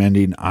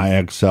recommending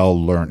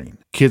IXL Learning.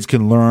 Kids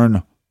can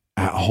learn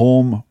at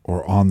home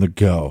or on the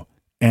go.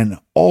 And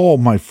all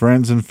my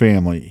friends and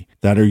family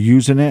that are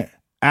using it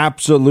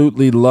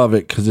absolutely love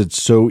it because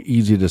it's so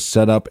easy to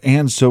set up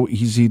and so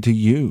easy to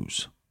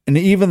use. And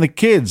even the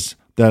kids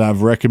that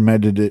I've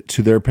recommended it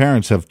to their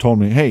parents have told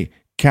me, hey,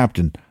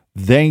 Captain,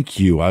 Thank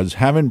you. I was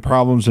having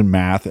problems in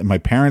math and my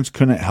parents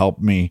couldn't help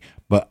me,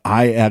 but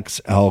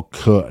IXL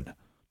could.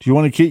 Do you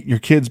want to get your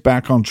kids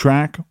back on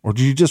track, or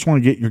do you just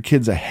want to get your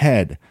kids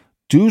ahead?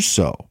 Do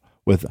so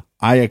with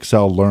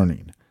IXL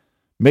Learning.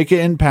 Make an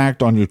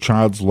impact on your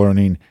child's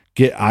learning.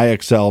 Get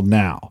IXL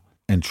now.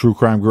 And True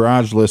Crime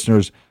Garage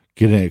listeners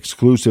get an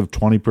exclusive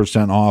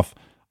 20% off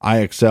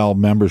IXL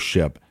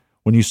membership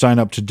when you sign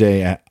up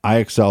today at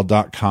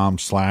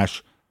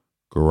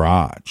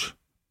IXL.com/garage.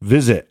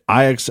 Visit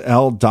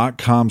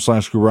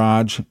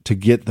IXL.com/garage to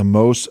get the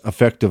most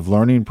effective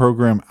learning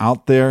program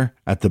out there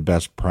at the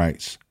best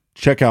price.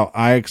 Check out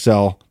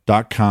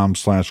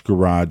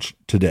IXL.com/garage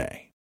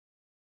today.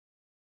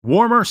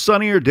 Warmer,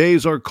 sunnier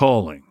days are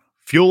calling.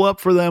 Fuel up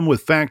for them with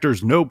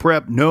Factor's no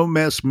prep, no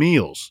mess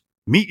meals.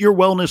 Meet your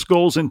wellness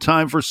goals in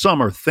time for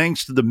summer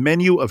thanks to the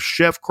menu of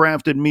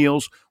chef-crafted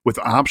meals with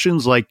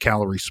options like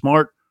Calorie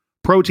Smart,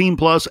 Protein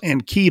Plus,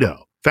 and Keto.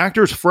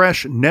 Factor's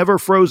fresh, never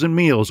frozen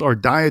meals are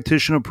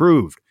dietitian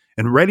approved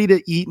and ready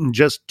to eat in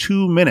just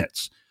 2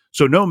 minutes.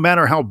 So no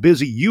matter how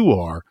busy you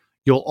are,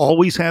 you'll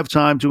always have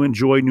time to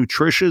enjoy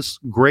nutritious,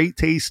 great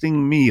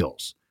tasting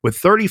meals. With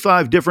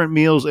 35 different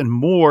meals and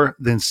more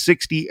than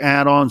 60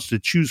 add-ons to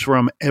choose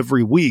from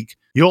every week,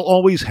 you'll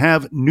always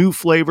have new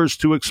flavors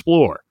to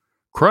explore.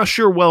 Crush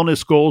your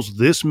wellness goals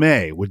this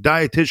May with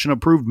dietitian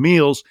approved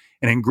meals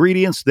and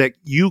ingredients that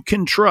you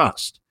can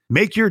trust.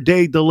 Make your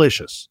day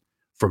delicious.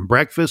 From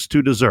breakfast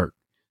to dessert,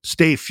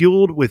 stay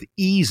fueled with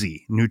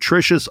easy,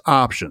 nutritious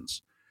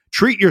options.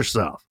 Treat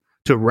yourself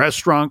to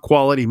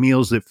restaurant-quality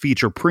meals that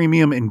feature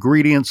premium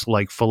ingredients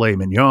like filet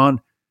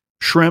mignon,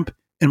 shrimp,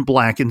 and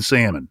blackened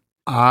salmon.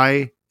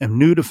 I am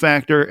new to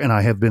Factor, and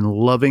I have been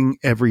loving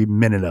every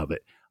minute of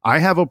it. I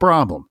have a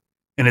problem,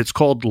 and it's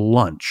called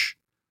lunch.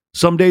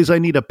 Some days I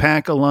need to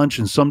pack a lunch,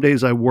 and some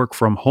days I work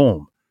from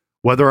home.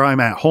 Whether I'm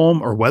at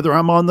home or whether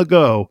I'm on the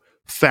go,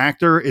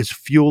 Factor is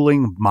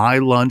fueling my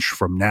lunch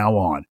from now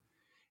on.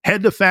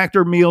 Head to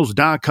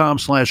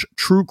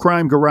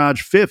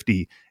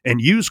factormeals.com/truecrimegarage50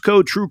 and use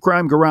code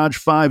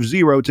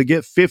truecrimegarage50 to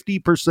get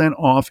 50%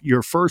 off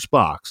your first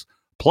box,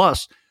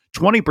 plus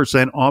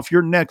 20% off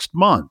your next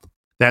month.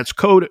 That's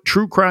code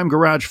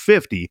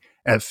truecrimegarage50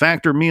 at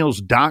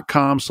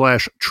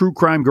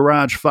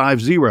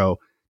factormeals.com/truecrimegarage50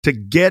 to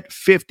get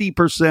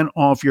 50%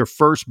 off your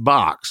first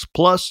box,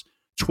 plus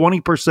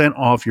 20%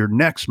 off your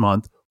next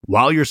month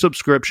while your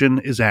subscription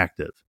is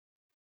active.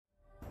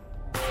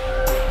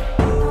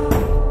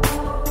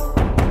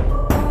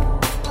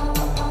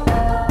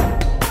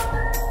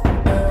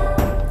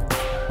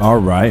 All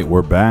right,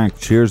 we're back.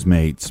 Cheers,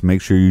 mates.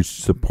 Make sure you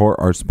support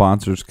our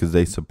sponsors because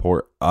they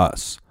support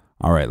us.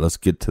 All right, let's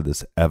get to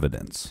this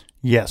evidence.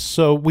 Yes,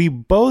 so we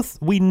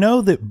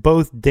know that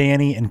both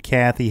Danny and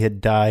Kathy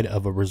had died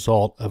of a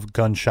result of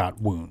gunshot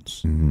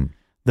wounds. Mm-hmm.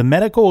 The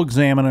medical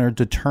examiner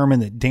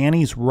determined that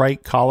Danny's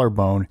right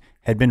collarbone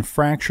had been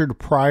fractured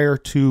prior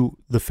to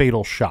the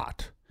fatal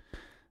shot.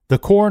 The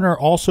coroner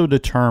also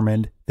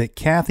determined that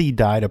Kathy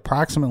died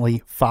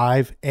approximately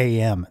 5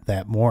 a.m.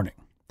 that morning.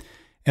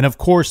 And of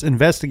course,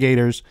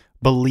 investigators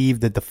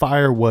believe that the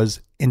fire was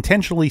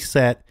intentionally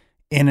set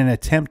in an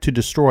attempt to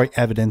destroy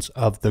evidence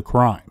of the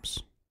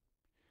crimes.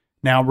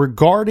 Now,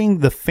 regarding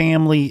the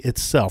family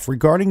itself,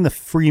 regarding the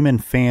Freeman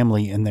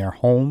family in their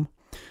home,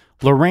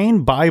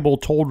 Lorraine Bible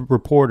told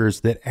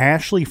reporters that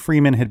Ashley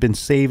Freeman had been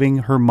saving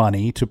her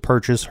money to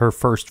purchase her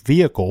first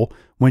vehicle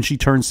when she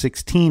turned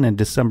 16 in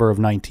December of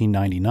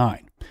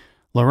 1999.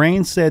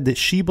 Lorraine said that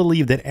she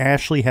believed that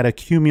Ashley had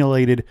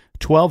accumulated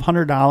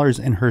 $1,200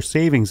 in her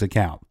savings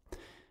account.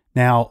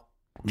 Now,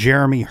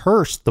 Jeremy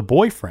Hurst, the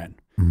boyfriend,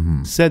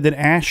 said that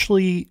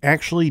Ashley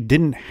actually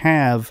didn't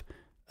have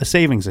a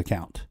savings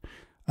account.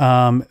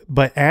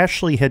 But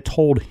Ashley had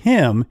told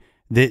him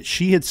that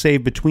she had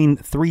saved between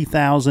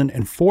 $3,000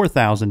 and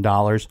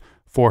 $4,000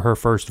 for her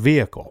first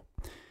vehicle.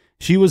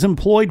 She was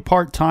employed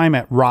part-time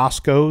at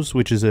Roscoe's,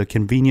 which is a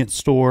convenience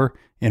store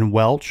in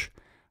Welch.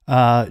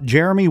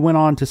 Jeremy went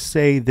on to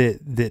say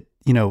that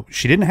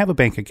she didn't have a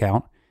bank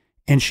account,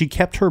 and she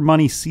kept her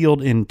money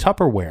sealed in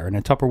Tupperware, in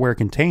a Tupperware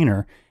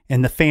container,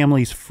 in the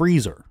family's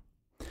freezer.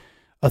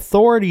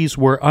 Authorities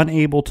were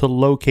unable to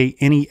locate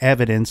any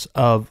evidence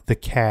of the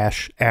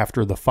cash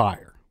after the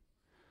fire.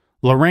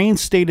 Lorraine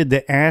stated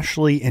that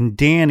Ashley and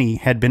Danny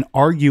had been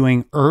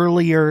arguing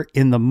earlier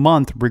in the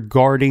month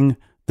regarding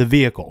the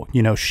vehicle.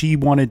 She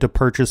wanted to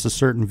purchase a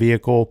certain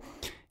vehicle.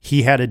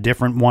 He had a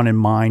different one in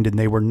mind, and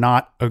they were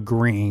not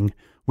agreeing.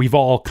 We've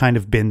all kind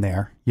of been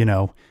there.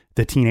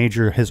 The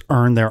teenager has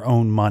earned their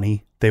own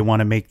money. They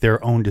want to make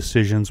their own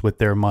decisions with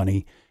their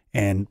money.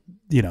 And,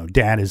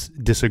 dad is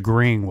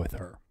disagreeing with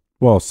her.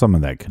 Well, some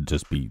of that could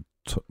just be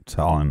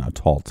telling a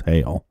tall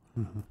tale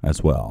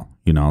as well.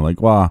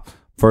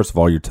 First of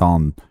all, you're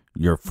telling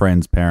your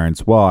friend's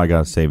parents, well, I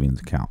got a savings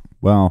account.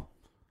 Well,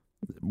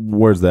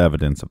 where's the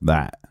evidence of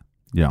that?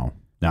 Now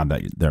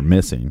that they're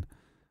missing.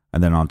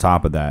 And then on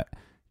top of that,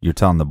 you're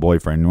telling the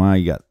boyfriend, well,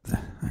 you got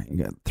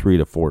 $3,000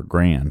 to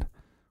 $4,000,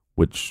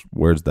 which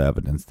where's the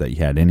evidence that you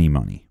had any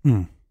money?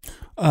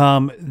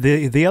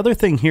 The other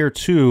thing here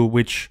too,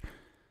 which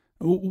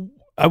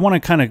I want to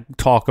kind of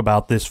talk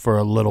about this for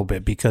a little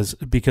bit because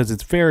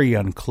it's very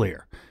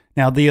unclear.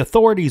 Now, the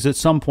authorities at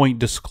some point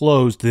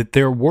disclosed that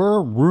there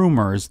were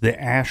rumors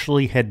that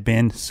Ashley had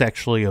been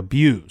sexually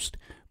abused,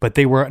 but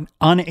they were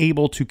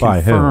unable to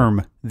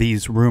confirm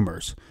these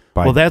rumors.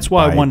 That's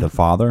why I wanted the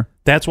father.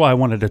 That's why I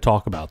wanted to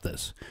talk about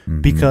this,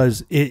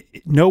 because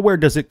nowhere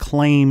does it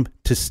claim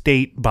to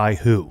state by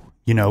who.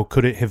 You know,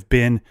 could it have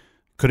been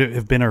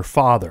her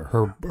father,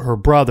 her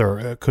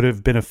brother? Could it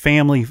have been a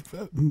family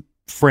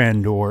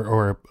friend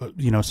or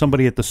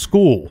somebody at the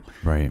school?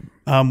 Right.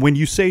 When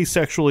you say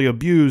sexually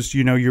abused,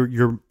 you know,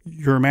 your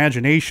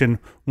imagination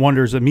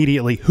wonders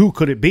immediately who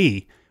could it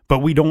be, but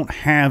we don't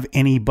have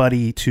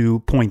anybody to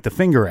point the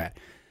finger at.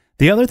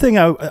 The other thing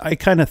I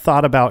kind of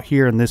thought about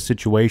here in this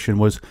situation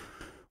was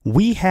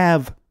you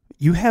have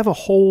a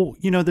whole,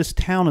 this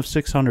town of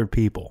 600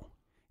 people,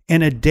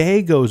 and a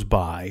day goes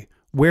by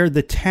where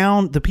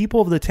the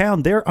people of the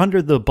town, they're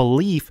under the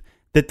belief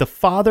that the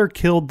father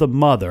killed the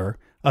mother,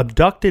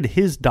 abducted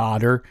his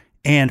daughter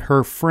and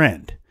her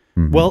friend.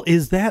 Mm-hmm. Well,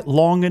 is that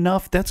long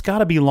enough? That's got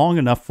to be long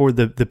enough for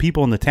the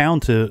people in the town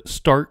to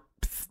start,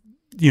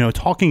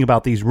 talking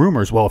about these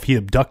rumors. Well, if he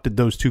abducted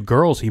those two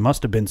girls, he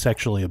must have been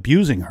sexually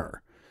abusing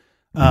her.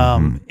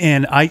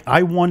 And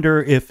I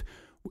wonder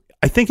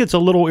I think it's a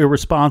little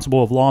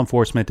irresponsible of law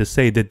enforcement to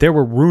say that there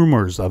were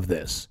rumors of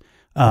this,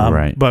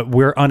 right. But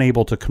we're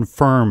unable to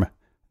confirm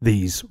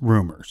these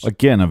rumors.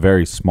 Again, a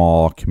very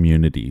small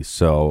community,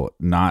 so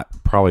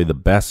not probably the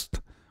best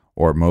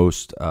or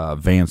most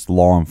advanced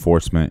law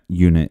enforcement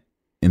unit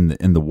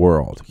in the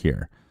world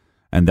here.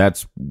 And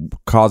that's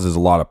causes a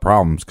lot of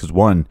problems because,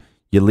 one,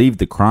 you leave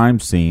the crime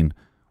scene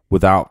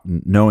without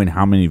knowing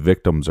how many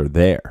victims are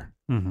there.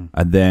 Mm-hmm.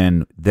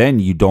 And then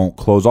you don't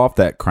close off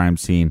that crime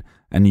scene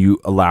and you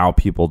allow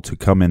people to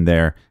come in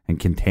there and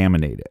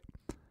contaminate it.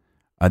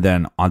 And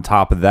then on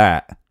top of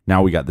that,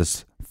 now we got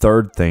this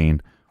third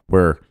thing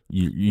where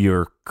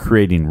you're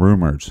creating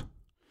rumors.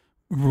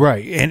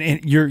 Right.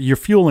 And you're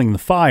fueling the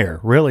fire,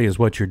 really, is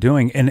what you're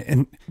doing.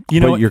 And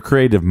you're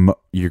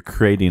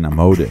creating a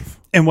motive.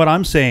 And what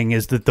I'm saying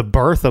is that the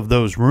birth of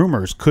those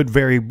rumors could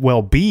very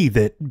well be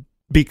that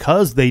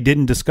because they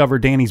didn't discover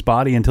Danny's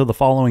body until the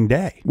following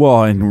day.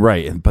 Well, and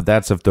right, but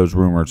that's if those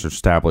rumors are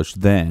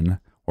established then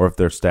or if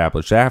they're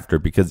established after.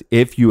 Because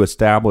if you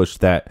establish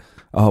that,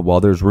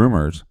 there's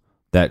rumors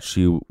that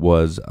she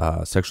was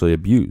sexually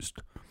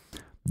abused,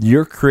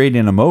 you're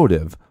creating a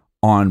motive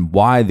on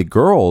why the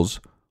girls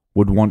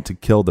would want to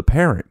kill the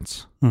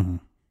parents. Mm-hmm.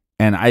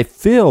 And I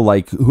feel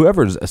like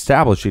whoever's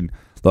establishing,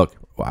 look,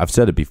 I've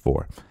said it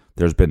before,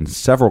 there's been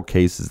several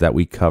cases that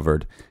we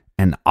covered,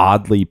 and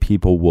oddly,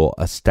 people will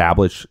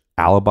establish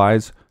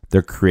alibis.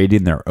 They're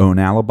creating their own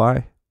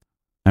alibi.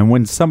 And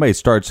when somebody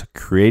starts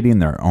creating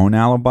their own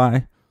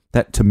alibi,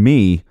 that to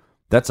me,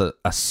 that's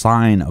a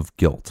sign of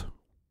guilt,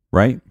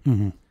 right?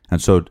 Mm-hmm.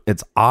 And so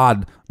it's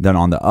odd that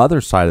on the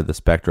other side of the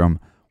spectrum,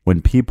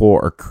 when people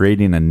are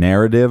creating a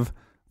narrative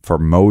for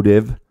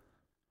motive,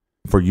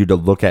 for you to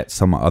look at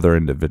some other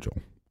individual.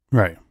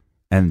 Right.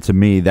 And to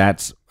me,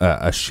 that's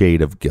a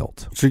shade of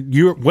guilt. So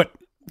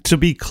to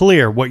be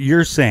clear, what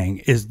you're saying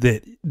is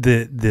that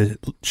the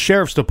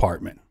sheriff's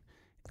department,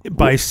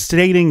 by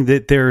stating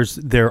that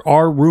there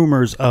are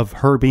rumors of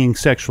her being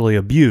sexually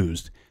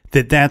abused,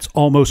 that's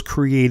almost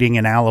creating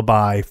an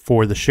alibi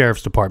for the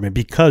sheriff's department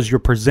because you're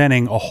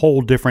presenting a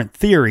whole different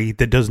theory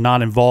that does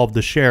not involve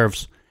the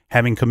sheriff's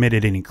having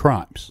committed any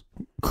crimes.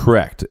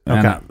 Correct.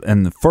 Okay.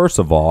 And first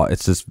of all,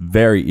 it's just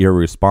very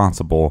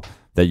irresponsible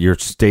that you're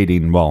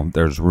stating, well,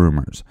 there's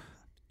rumors.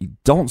 You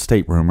don't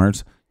state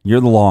rumors. You're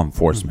the law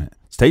enforcement.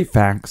 State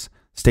facts,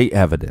 state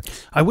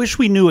evidence. I wish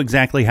we knew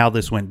exactly how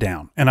this went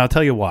down, and I'll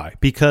tell you why.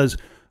 Because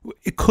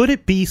could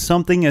it be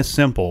something as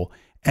simple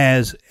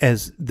as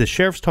the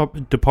sheriff's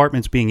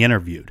department's being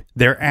interviewed?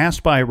 They're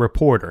asked by a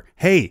reporter,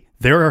 hey,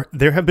 there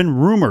have been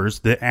rumors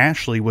that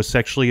Ashley was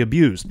sexually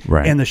abused.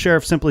 Right. And the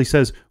sheriff simply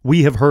says,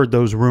 we have heard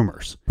those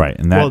rumors. Right,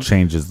 and that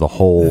changes the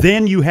whole...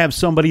 Then you have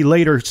somebody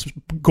later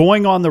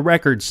going on the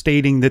record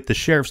stating that the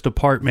sheriff's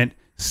department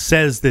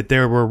says that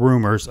there were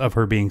rumors of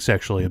her being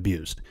sexually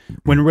abused,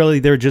 when really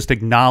they're just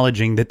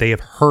acknowledging that they have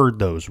heard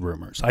those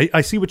rumors.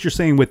 I see what you're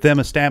saying with them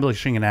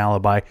establishing an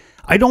alibi.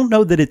 I don't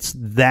know that it's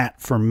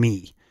that for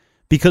me.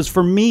 Because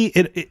for me,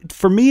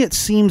 it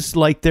seems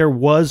like there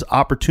was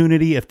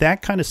opportunity if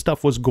that kind of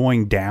stuff was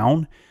going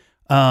down.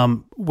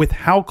 With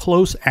how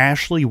close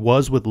Ashley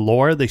was with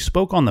Laura, they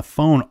spoke on the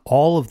phone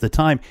all of the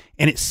time,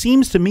 and it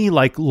seems to me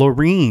like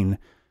Lorene,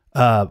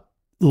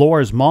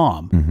 Laura's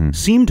mom,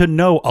 seemed to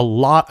know a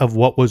lot of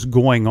what was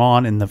going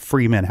on in the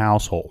Freeman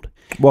household.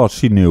 Well,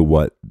 she knew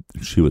what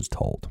she was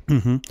told.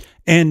 Mm-hmm.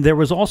 And there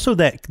was also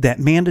that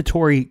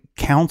mandatory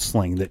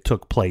counseling that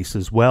took place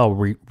as well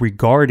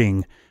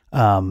regarding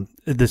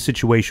the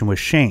situation with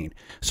Shane.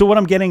 So what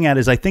I'm getting at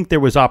is I think there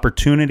was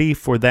opportunity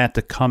for that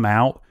to come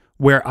out,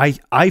 where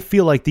I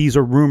feel like these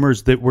are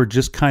rumors that were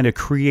just kind of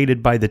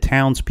created by the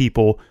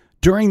townspeople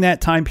during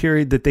that time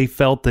period that they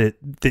felt that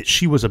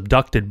she was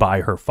abducted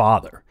by her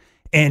father.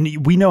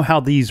 And we know how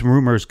these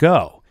rumors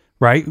go.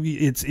 right?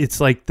 It's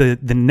like the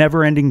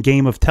never-ending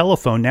game of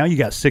telephone. Now you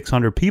got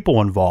 600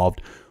 people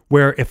involved,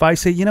 where if I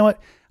say, you know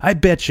what, I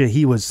bet you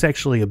he was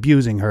sexually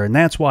abusing her, and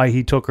that's why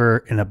he took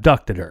her and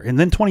abducted her. And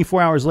then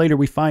 24 hours later,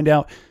 we find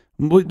out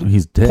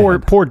he's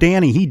dead. Poor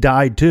Danny, he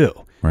died too.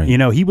 Right. You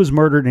know, he was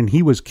murdered and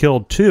he was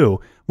killed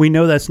too. We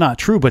know that's not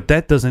true, but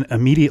that doesn't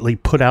immediately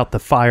put out the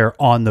fire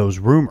on those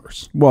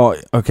rumors. Well,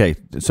 okay,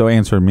 so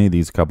answer me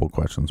these couple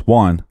questions.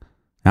 One,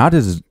 how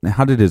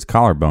did his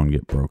collarbone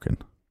get broken?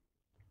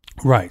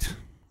 Right.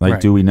 Like,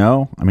 right. Do we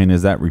know? I mean,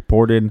 is that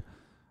reported?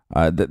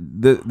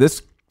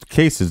 This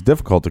case is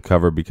difficult to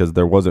cover because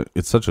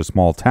it's such a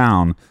small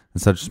town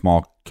and such a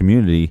small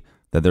community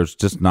that there's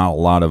just not a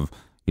lot of,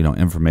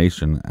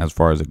 information as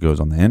far as it goes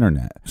on the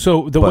internet.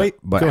 So but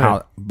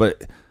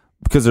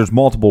because there's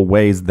multiple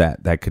ways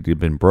that could have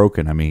been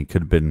broken. I mean, it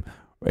could have been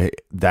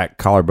that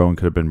collarbone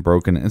could have been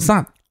broken. It's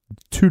not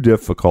too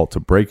difficult to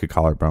break a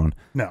collarbone.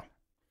 No.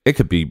 It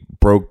could be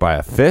broke by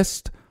a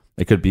fist.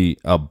 It could be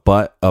a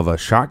butt of a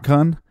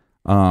shotgun.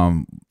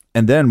 And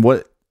then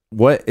what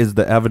is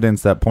the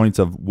evidence that points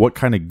of what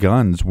kind of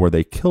guns were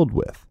they killed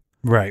with?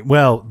 Right.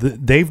 Well,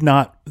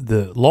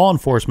 the law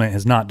enforcement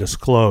has not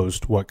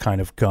disclosed what kind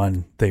of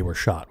gun they were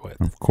shot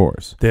with. Of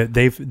course.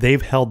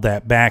 They've held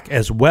that back,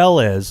 as well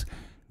as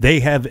they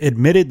have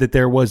admitted that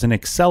there was an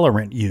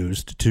accelerant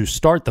used to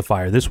start the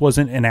fire. This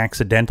wasn't an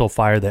accidental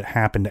fire that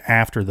happened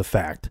after the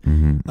fact.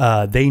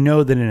 Mm-hmm. They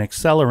know that an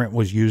accelerant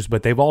was used,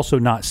 but they've also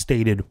not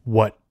stated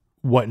what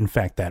in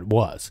fact that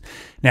was.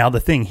 Now,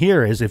 the thing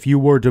here is, if you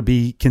were to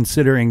be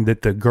considering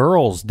that the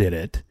girls did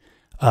it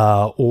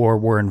or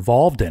were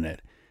involved in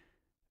it,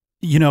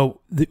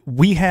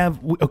 we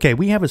have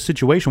a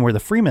situation where the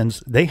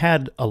Freemans, they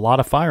had a lot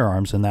of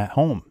firearms in that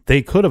home.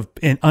 They could have,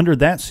 under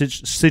that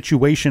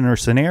situation or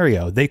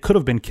scenario, they could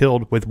have been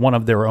killed with one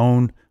of their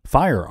own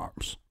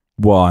firearms.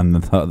 Well, and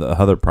the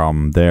other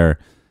problem there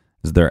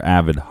is they're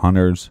avid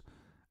hunters,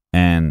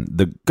 and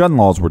the gun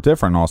laws were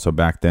different also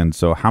back then.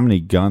 So how many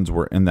guns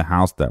were in the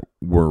house that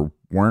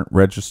weren't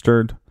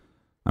registered?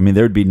 I mean,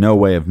 there'd be no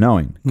way of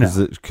knowing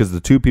because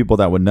the two people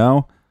that would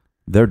know,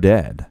 they're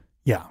dead.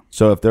 Yeah.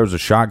 So if there's a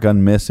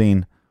shotgun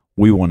missing,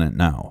 we wouldn't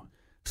know.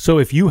 So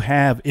if you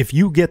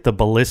get the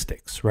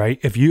ballistics, right?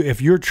 If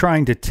you're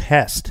trying to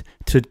test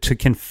to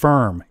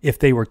confirm if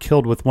they were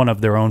killed with one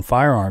of their own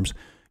firearms,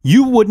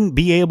 you wouldn't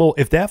be able,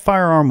 if that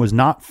firearm was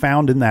not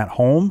found in that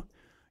home,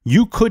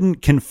 you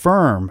couldn't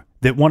confirm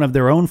that one of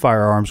their own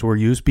firearms were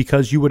used,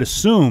 because you would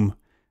assume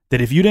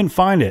that if you didn't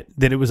find it,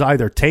 that it was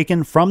either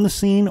taken from the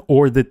scene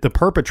or that the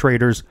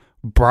perpetrators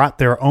brought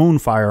their own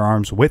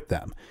firearms with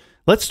them.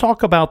 Let's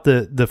talk about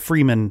the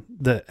Freeman,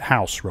 the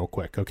house, real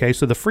quick, okay?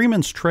 So the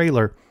Freeman's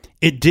trailer,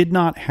 it did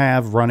not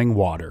have running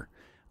water.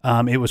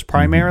 It was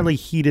primarily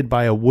heated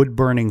by a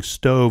wood-burning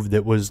stove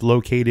that was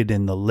located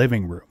in the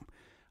living room.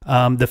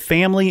 The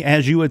family,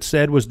 as you had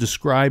said, was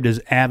described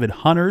as avid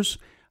hunters,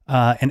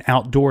 an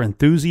outdoor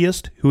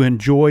enthusiast who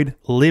enjoyed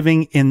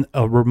living in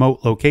a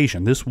remote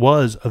location. This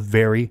was a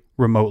very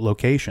remote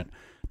location.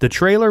 The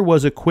trailer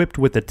was equipped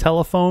with a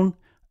telephone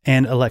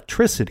and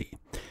electricity.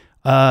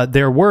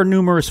 There were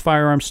numerous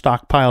firearms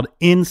stockpiled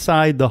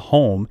inside the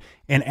home,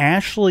 and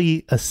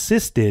Ashley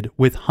assisted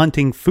with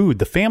hunting food.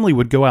 The family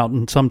would go out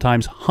and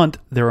sometimes hunt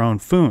their own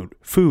food.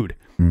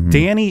 Mm-hmm.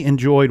 Danny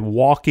enjoyed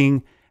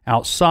walking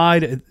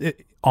outside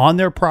on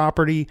their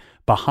property,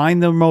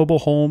 behind their mobile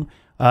home.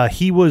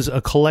 He was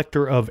a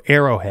collector of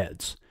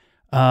arrowheads,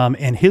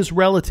 and his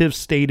relatives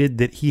stated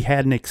that he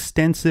had an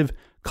extensive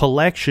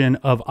collection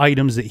of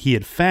items that he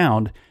had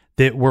found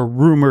that were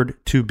rumored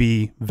to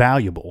be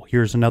valuable.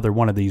 Here's another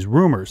one of these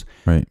rumors.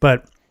 Right.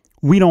 But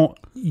you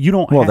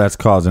don't. Well, that's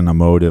causing a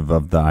motive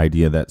of the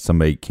idea that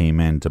somebody came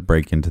in to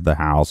break into the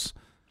house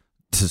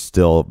to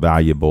steal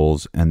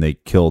valuables, and they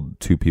killed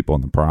two people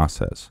in the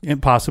process.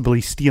 And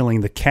possibly stealing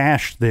the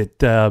cash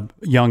that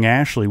young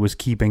Ashley was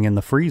keeping in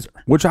the freezer.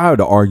 Which I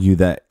would argue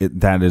that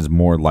that is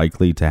more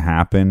likely to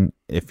happen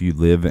if you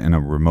live in a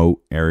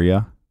remote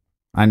area.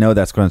 I know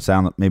that's going to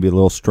sound maybe a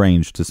little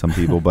strange to some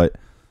people, but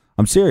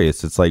I'm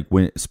serious. It's like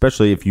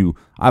especially if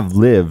I've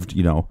lived,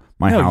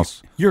 my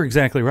house. You're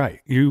exactly right.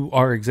 You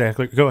are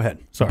exactly. Go ahead.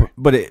 Sorry.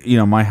 But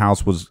my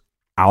house was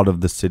out of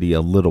the city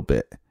a little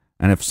bit.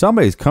 And if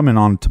somebody's coming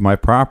onto my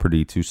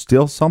property to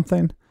steal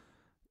something,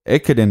 it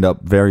could end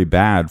up very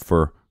bad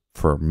for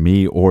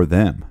me or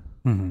them.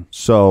 Mm-hmm.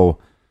 So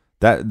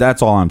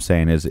that's all I'm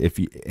saying is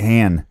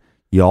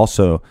you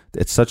also,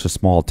 it's such a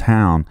small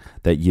town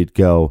that you'd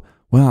go,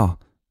 well,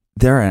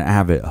 they're an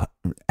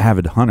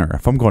avid hunter.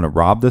 If I'm going to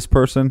rob this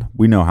person,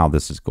 we know how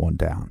this is going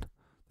down.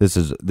 This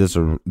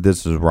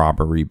is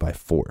robbery by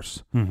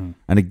force. Mm-hmm.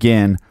 And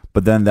again,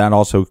 but then that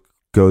also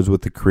goes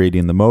with the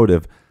creating the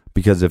motive,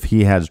 because if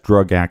he has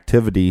drug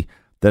activity,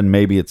 then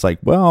maybe it's like,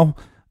 well,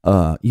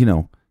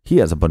 he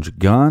has a bunch of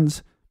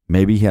guns.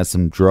 Maybe he has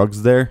some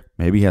drugs there.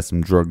 Maybe he has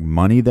some drug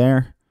money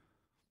there.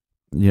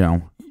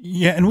 Yeah,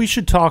 and we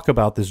should talk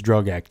about this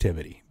drug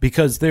activity,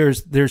 because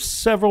there's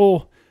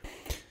several.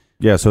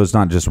 Yeah, so it's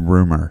not just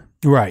rumor.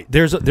 Right.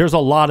 There's a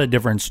lot of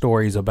different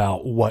stories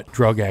about what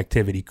drug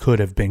activity could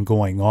have been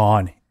going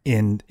on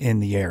in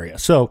the area.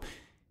 So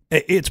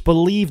it's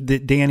believed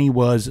that Danny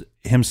was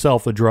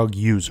himself a drug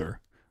user.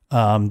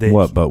 But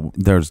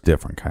there's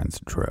different kinds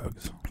of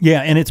drugs.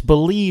 Yeah, and it's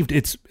believed,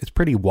 it's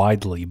pretty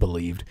widely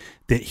believed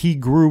that he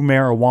grew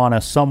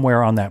marijuana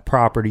somewhere on that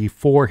property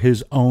for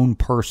his own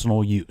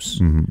personal use.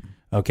 Mm-hmm.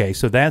 Okay,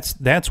 so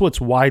that's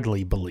what's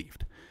widely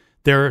believed.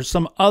 There are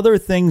some other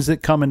things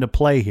that come into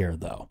play here,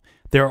 though.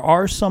 There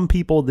are some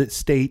people that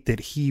state that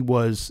he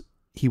was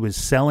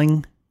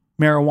selling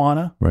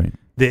marijuana, right?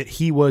 That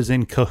he was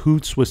in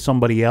cahoots with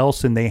somebody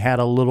else, and they had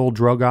a little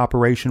drug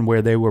operation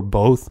where they were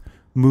both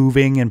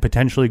moving and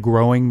potentially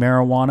growing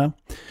marijuana.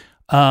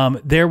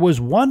 There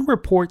was one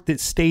report that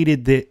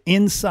stated that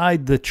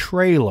inside the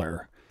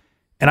trailer,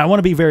 and I want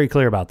to be very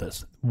clear about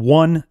this,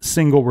 one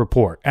single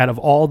report out of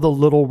all the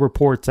little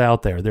reports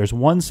out there, there's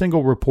one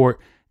single report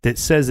that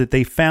says that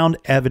they found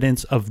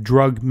evidence of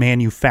drug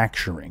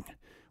manufacturing,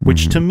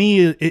 which to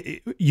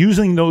me,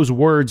 using those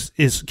words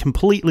is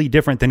completely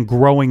different than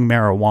growing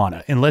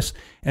marijuana,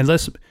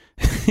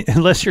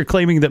 unless you're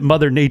claiming that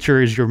Mother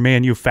Nature is your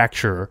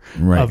manufacturer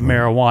of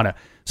marijuana.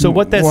 So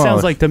what that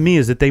sounds like to me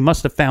is that they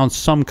must have found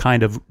some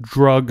kind of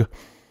drug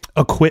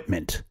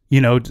equipment,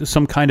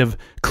 some kind of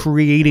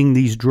creating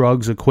these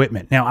drugs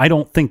equipment. Now, I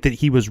don't think that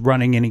he was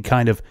running any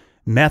kind of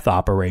meth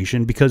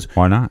operation because...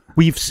 Why not?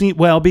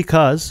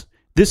 Because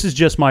this is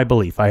just my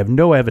belief. I have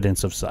no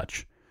evidence of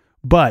such.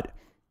 But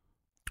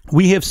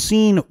we have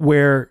seen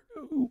where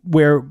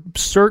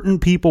certain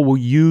people will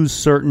use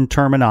certain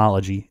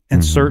terminology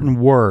and certain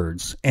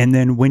words, and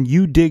then when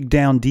you dig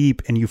down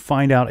deep and you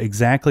find out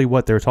exactly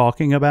what they're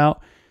talking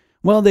about,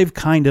 well, they've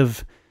kind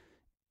of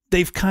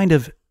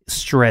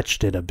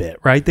stretched it a bit,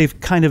 right? They've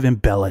kind of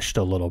embellished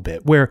a little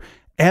bit, where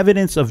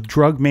evidence of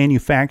drug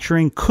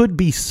manufacturing could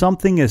be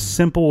something as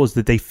simple as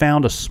that they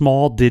found a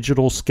small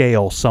digital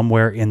scale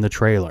somewhere in the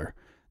trailer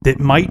that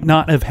might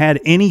not have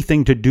had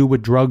anything to do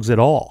with drugs at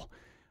all.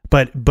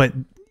 But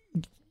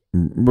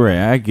right,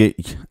 I get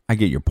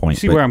your point.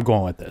 See where I'm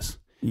going with this?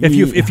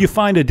 If you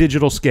find a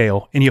digital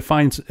scale and you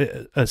find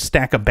a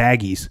stack of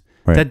baggies,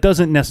 right, that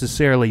doesn't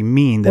necessarily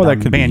mean that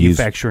I'm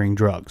manufacturing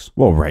drugs.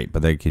 Well, right,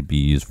 but they could be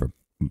used for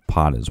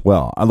pot as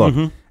well.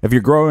 Look, if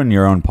you're growing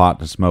your own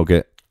pot to smoke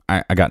it,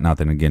 I got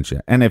nothing against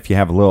you. And if you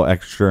have a little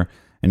extra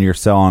and you're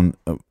selling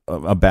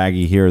a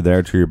baggie here or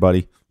there to your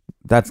buddy,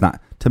 that's not,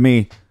 to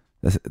me,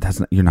 that's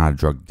not, you're not a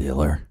drug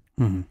dealer.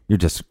 Mm-hmm. You're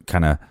just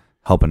kind of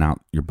helping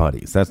out your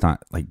buddies. That's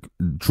not like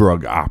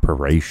drug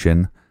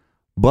operation.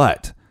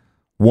 But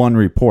one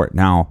report.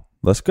 Now,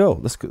 let's go.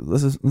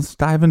 Let's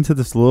dive into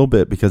this a little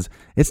bit because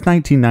it's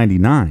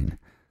 1999.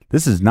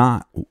 This is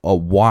not a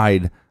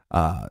wide,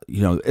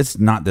 it's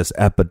not this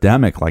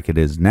epidemic like it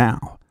is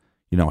now.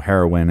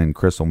 Heroin and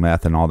crystal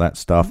meth and all that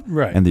stuff,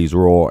 right, in these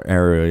rural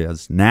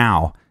areas.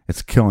 Now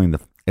it's killing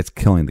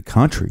the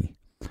country.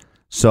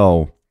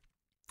 So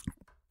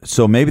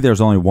maybe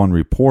there's only one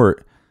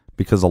report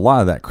because a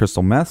lot of that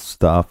crystal meth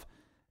stuff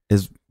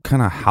is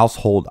kind of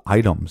household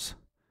items,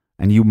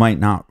 and you might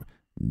not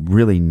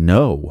really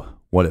know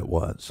what it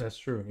was. That's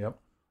true. Yep.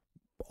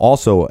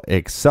 Also,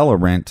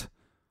 accelerant.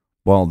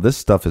 Well, this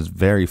stuff is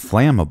very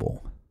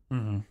flammable.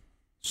 Mm-hmm.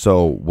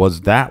 So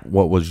was that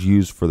what was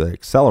used for the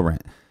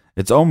accelerant?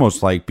 It's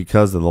almost like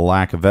because of the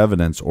lack of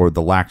evidence or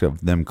the lack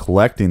of them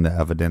collecting the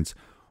evidence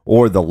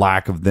or the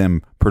lack of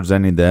them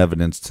presenting the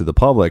evidence to the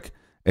public,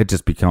 it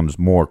just becomes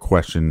more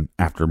question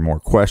after more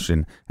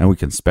question, and we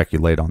can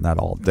speculate on that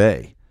all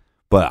day.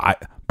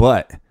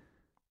 But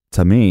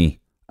to me,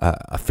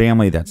 a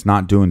family that's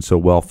not doing so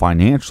well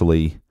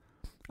financially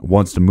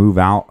wants to move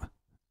out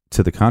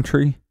to the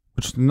country,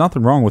 which is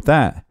nothing wrong with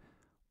that.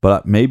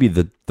 But maybe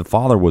the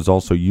father was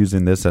also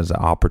using this as an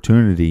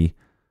opportunity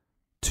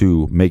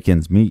to make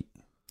ends meet.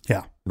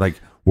 Yeah.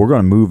 Like, we're going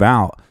to move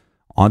out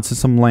onto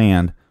some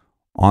land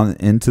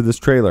into this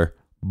trailer,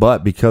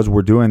 but because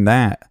we're doing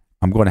that,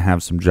 I'm going to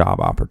have some job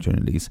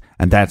opportunities,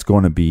 and that's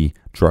going to be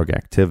drug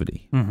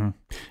activity. Mm-hmm.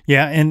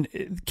 Yeah, and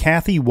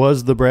Kathy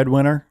was the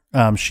breadwinner.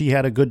 She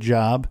had a good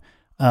job.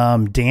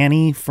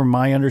 Danny, from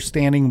my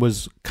understanding,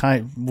 was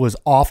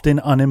often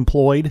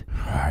unemployed,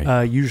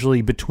 right,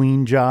 usually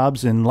between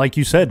jobs, and like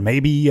you said,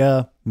 maybe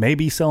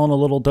selling a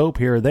little dope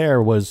here or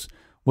there was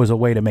a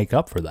way to make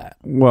up for that.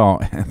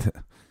 Well,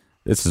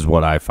 this is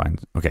what I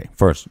find. Okay,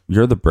 first,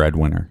 you're the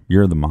breadwinner.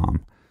 You're the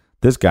mom.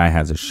 This guy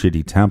has a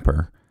shitty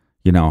temper.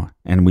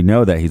 And we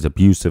know that he's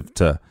abusive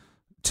to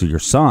your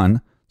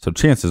son, so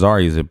chances are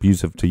he's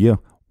abusive to you.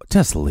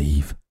 Just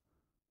leave.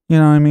 You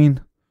know what I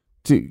mean?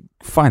 To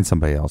find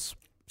somebody else.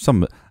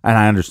 And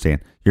I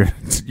understand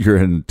you're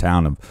in a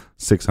town of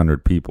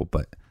 600 people,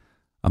 but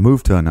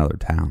move to another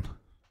town.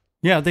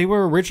 Yeah, they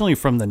were originally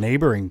from the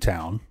neighboring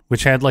town,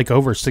 which had like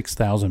over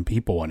 6,000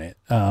 people in it.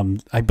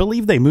 I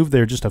believe they moved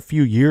there just a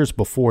few years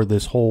before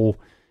this whole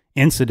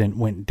incident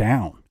went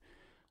down.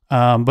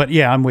 But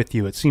yeah, I'm with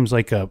you. It seems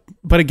like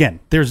but again,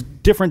 there's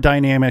different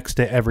dynamics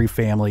to every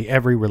family,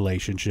 every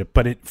relationship,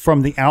 but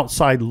from the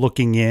outside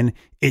looking in,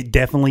 it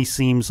definitely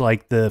seems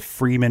like the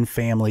Freeman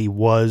family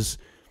was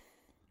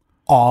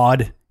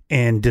odd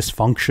and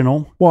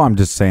dysfunctional. Well, I'm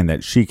just saying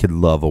that she could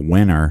love a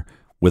winner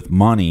with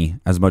money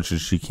as much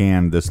as she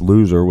can this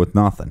loser with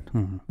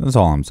nothing. That's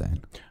all I'm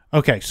saying.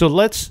 Okay, so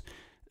let's,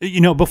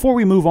 before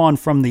we move on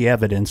from the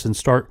evidence and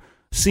start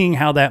seeing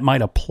how that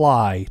might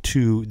apply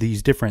to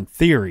these different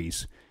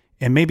theories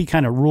and maybe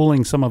kind of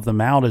ruling some of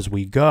them out as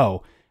we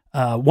go.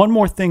 One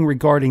more thing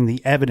regarding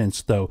the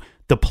evidence, though.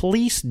 The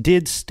police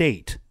did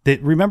state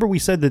that, remember we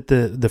said that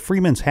the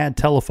Freemans had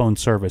telephone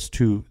service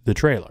to the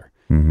trailer.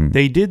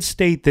 They did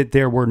state that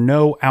there were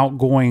no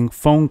outgoing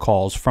phone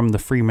calls from the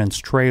Freeman's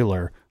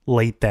trailer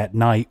late that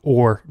night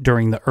or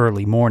during the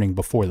early morning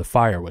before the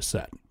fire was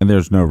set. And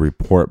there's no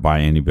report by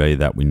anybody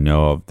that we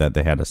know of that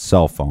they had a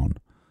cell phone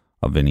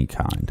of any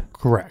kind.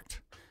 Correct.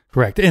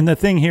 And the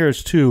thing here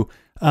is, too,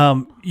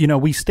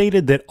 we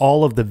stated that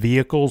all of the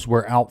vehicles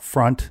were out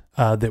front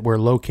that were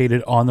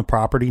located on the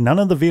property. None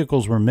of the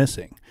vehicles were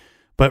missing.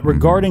 But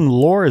regarding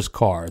Laura's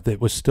car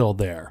that was still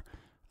there,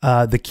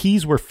 the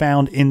keys were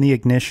found in the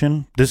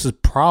ignition. This is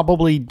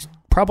probably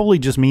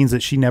just means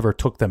that she never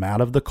took them out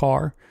of the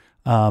car.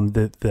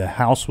 The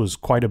house was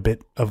quite a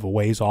bit of a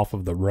ways off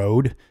of the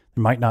road.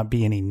 There might not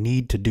be any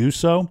need to do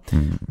so.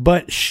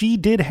 But she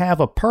did have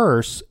a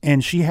purse,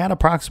 and she had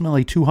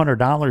approximately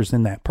 $200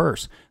 in that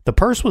purse. The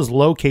purse was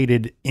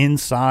located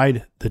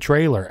inside the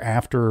trailer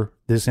after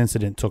this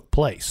incident took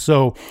place.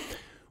 So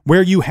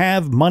where you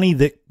have money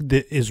that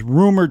is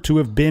rumored to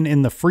have been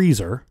in the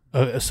freezer,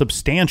 a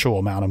substantial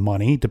amount of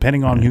money,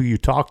 depending on who you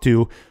talk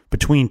to,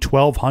 between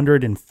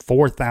 $1,200 and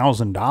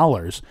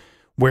 $4,000,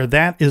 where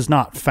that is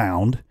not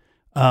found.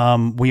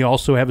 We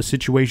also have a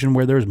situation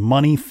where there's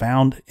money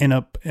found in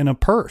a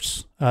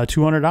purse,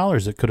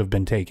 $200 that could have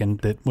been taken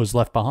that was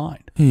left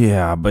behind.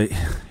 Yeah, but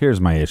here's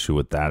my issue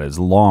with that is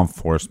law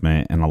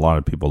enforcement and a lot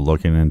of people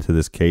looking into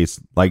this case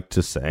like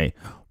to say,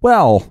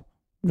 well,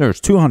 there's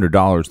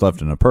 $200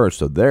 left in a purse,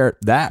 so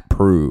that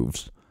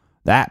proves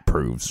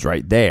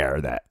right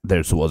there that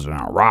this wasn't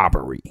a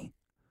robbery.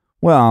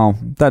 Well,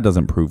 that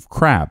doesn't prove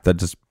crap. That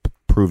just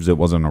proves it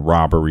wasn't a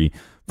robbery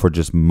for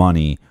just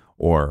money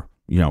or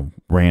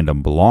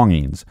random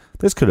belongings.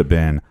 This could have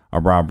been a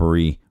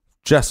robbery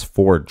just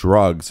for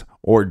drugs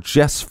or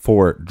just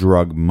for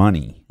drug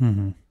money.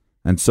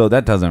 And so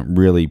that doesn't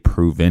really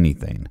prove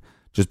anything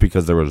just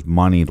because there was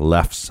money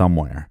left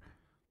somewhere.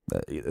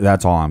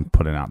 That's all I'm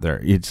putting out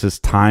there. It's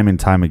just time and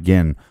time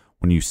again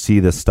when you see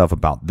this stuff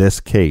about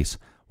this case,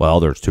 well,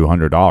 there's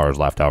 $200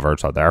 left over,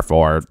 so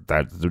therefore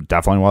that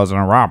definitely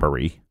wasn't a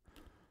robbery.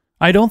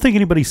 I don't think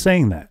anybody's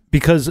saying that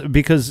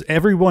because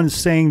everyone's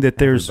saying that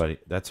there's...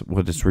 That's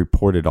what is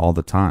reported all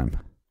the time.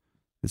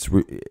 It's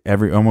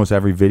almost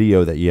every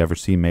video that you ever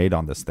see made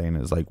on this thing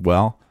is like,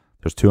 well,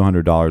 there's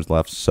 $200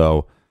 left,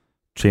 so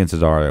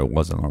chances are it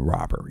wasn't a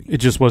robbery. It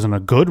just wasn't a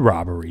good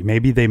robbery.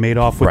 Maybe they made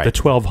off with the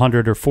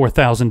 $1,200 or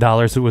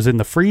 $4,000 that was in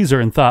the freezer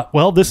and thought,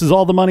 well, this is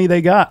all the money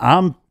they got.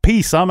 I'm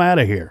out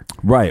of here.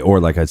 Right, or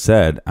like I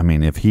said, I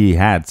mean, if he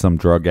had some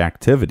drug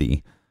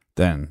activity,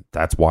 then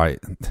that's why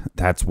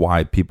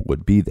people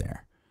would be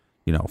there,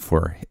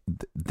 for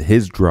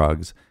his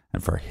drugs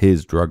and for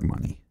his drug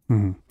money.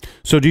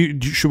 So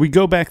should we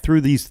go back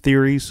through these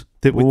theories?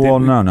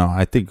 No.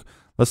 I think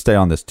let's stay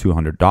on this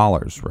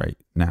 $200 right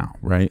now,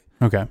 right?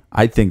 Okay.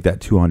 I think that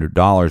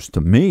 $200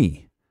 to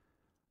me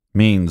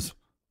means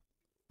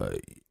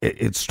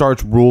it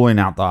starts ruling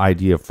out the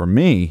idea for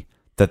me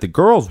that the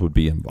girls would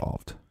be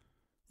involved.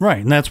 Right,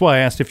 and that's why I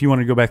asked if you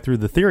want to go back through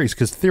the theories,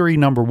 because theory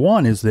number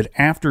one is that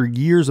after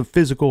years of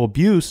physical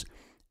abuse,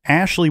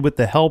 Ashley, with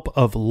the help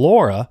of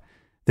Laura,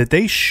 that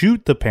they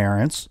shoot the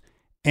parents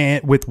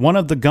and with one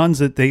of the guns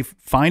that they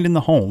find in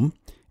the home,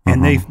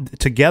 and they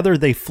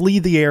flee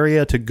the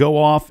area to go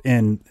off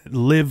and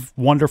live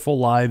wonderful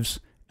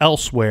lives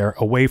elsewhere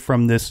away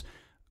from this,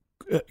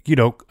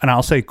 and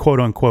I'll say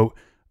quote unquote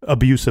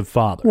abusive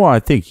father. Well,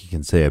 I think you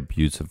can say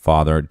abusive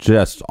father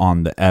just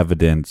on the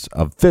evidence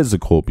of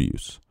physical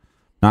abuse.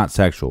 Not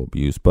sexual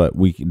abuse, but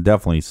we can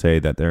definitely say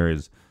that there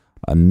is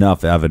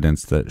enough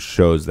evidence that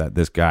shows that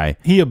this guy...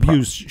 He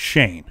abused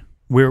Shane.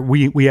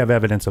 We have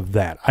evidence of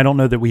that. I don't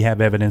know that we have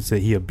evidence that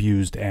he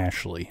abused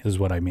Ashley, is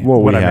what I mean.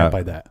 Well, I meant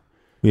by that.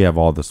 We have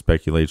all the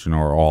speculation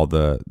or all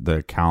the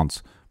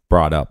accounts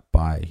brought up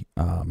by,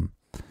 I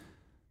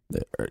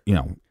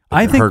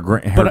think, her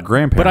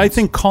grandparents. But I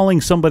think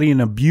calling somebody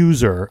an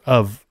abuser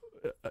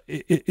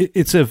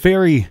it's a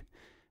very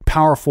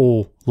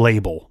powerful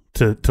label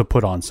to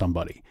put on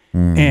somebody.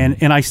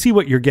 And I see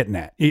what you're getting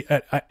at.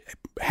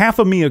 Half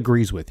of me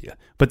agrees with you,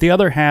 but the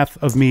other half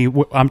of me,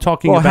 I'm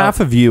talking about.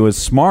 Half of you is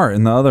smart,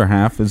 and the other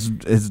half is.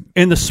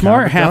 And the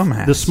smart half,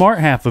 dumbass. The smart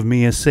half of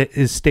me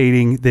is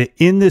stating that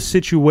in this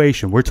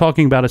situation, we're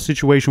talking about a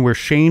situation where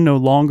Shane no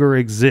longer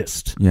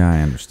exists. Yeah,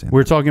 I understand.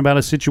 We're talking about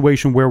a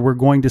situation where we're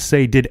going to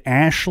say, did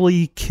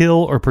Ashley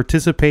kill or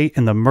participate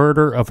in the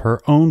murder of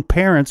her own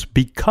parents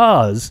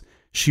because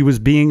she was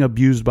being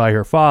abused by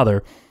her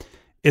father?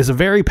 Is a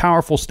very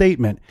powerful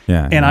statement.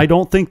 And I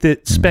don't think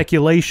that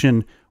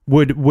speculation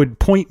would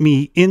point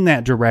me in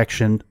that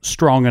direction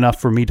strong enough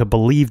for me to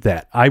believe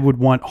that. I would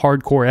want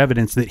hardcore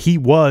evidence that he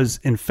was,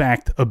 in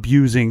fact,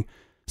 abusing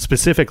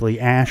specifically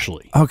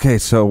Ashley. Okay,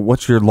 so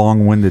what's your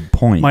long-winded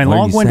point? My What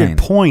are you saying? long-winded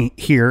point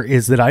here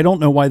is that I don't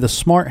know why the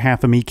smart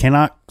half of me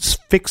cannot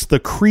fix the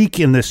creak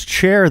in this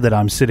chair that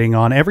I'm sitting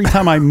on every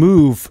time I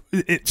move.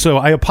 So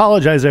I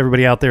apologize,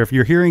 everybody out there, if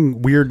you're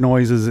hearing weird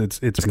noises.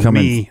 It's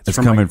coming. me. It's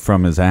coming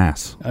from his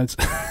ass.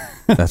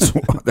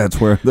 That's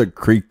where the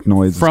creak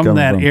noise from is coming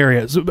that from.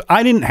 area. So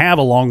I didn't have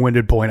a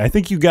long-winded point. I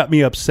think you got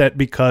me upset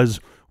because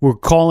we're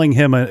calling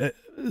him a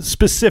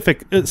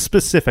specific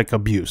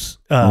abuse.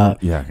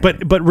 Yeah.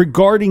 But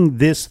regarding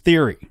this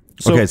theory.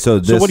 So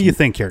what do you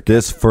think here?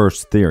 This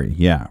first theory,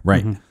 yeah,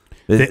 right.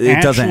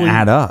 It doesn't actually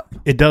add up.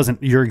 It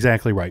doesn't. You're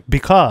exactly right.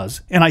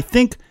 Because, and I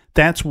think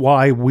that's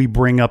why we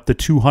bring up the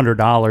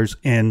 $200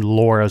 in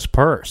Laura's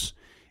purse.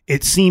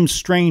 It seems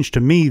strange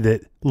to me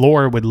that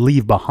Laura would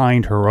leave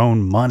behind her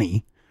own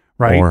money,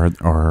 right? Or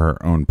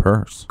her own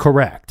purse.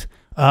 Correct.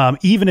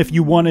 Even if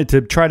you wanted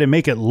to try to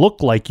make it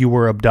look like you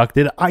were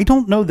abducted, I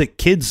don't know that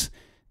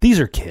these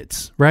are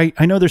kids, right?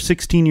 I know they're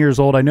 16 years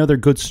old. I know they're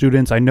good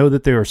students. I know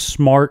that they're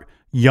smart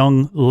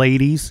young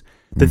ladies.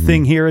 The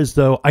thing here is,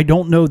 though, I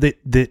don't know that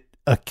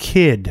a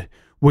kid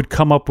would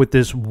come up with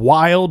this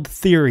wild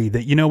theory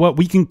that, you know what,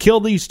 we can kill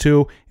these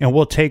two and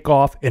we'll take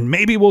off and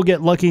maybe we'll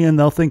get lucky and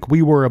they'll think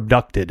we were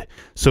abducted.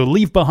 So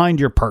leave behind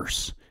your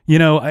purse, and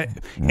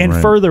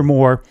Right.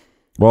 Furthermore,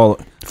 Well,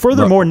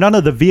 none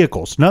of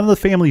the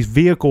family's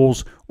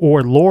vehicles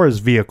or Laura's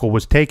vehicle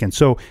was taken.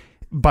 So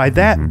by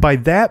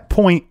that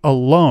point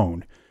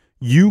alone,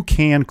 you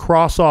can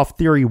cross off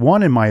theory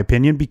one, in my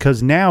opinion,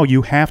 because now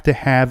you have to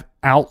have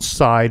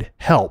outside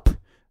help.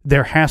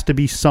 There has to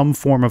be some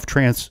form of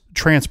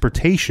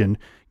transportation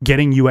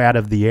getting you out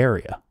of the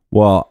area.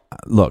 well,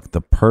 look,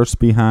 the purse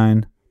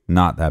behind,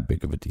 not that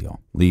big of a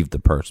deal. Leave the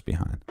purse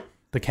behind.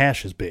 The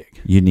cash is big.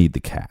 You need the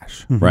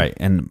cash, right?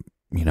 And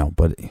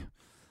but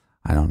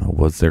I don't know.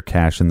 Was there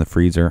cash in the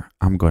freezer?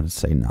 I'm going to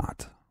say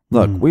not.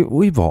 Look,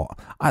 we've all.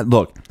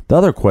 Look, the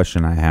other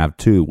question I have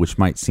too, which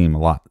might seem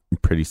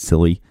pretty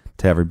silly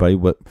to everybody,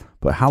 but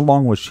how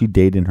long was she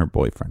dating her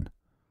boyfriend?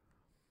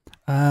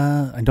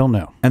 I don't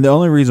know. And the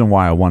only reason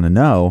why I want to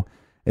know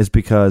is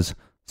because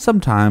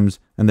sometimes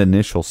in the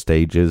initial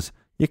stages,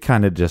 you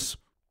kind of just,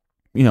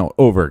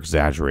 over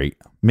exaggerate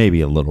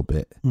maybe a little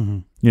bit.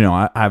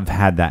 I've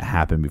had that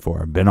happen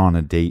before. I've been on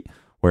a date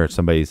where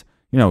somebody's,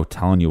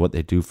 telling you what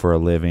they do for a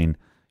living,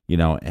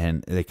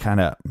 and they kind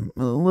of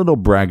a little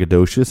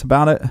braggadocious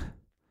about it.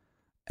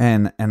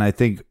 And I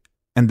think,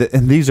 and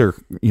these are,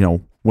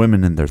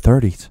 women in their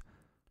 30s.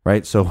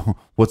 Right. So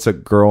what's a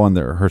girl in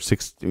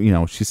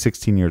she's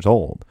 16 years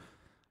old.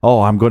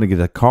 Oh, I'm going to get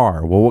a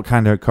car. Well, what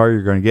kind of car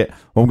you're going to get?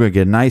 Well, I'm going to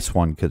get a nice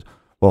one because,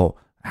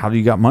 how do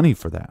you got money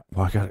for that?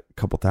 Well, I got a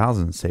couple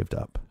thousand saved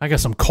up. I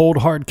got some cold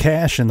hard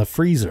cash in the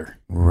freezer.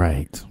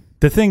 Right.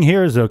 The thing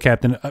here is, though,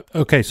 Captain,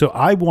 okay, so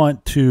I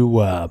want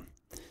to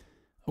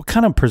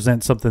kind of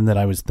present something that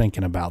I was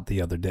thinking about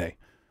the other day.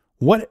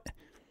 What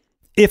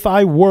if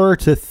I were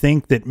to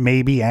think that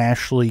maybe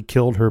Ashley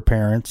killed her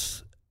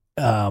parents?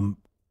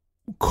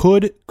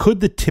 Could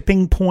the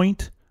tipping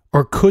point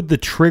or could the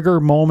trigger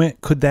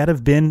moment, could that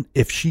have been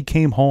if she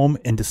came home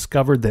and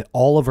discovered that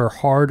all of her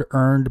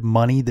hard-earned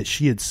money that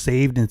she had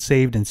saved and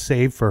saved and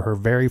saved for her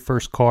very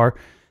first car,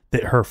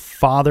 that her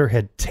father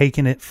had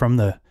taken it from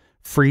the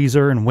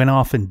freezer and went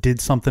off and did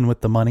something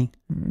with the money?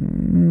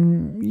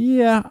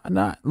 Yeah.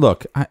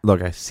 Look,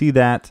 I see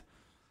that.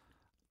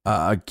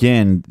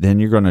 Again, then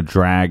you're going to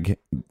drag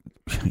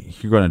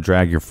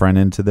your friend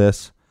into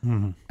this.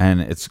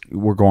 And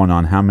we're going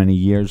on how many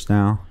years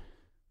now?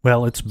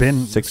 Well, it's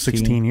been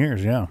 16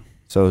 years, yeah.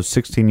 So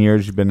 16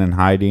 years you've been in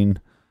hiding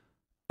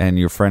and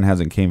your friend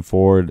hasn't came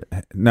forward.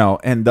 No,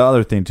 and the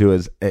other thing too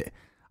is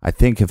I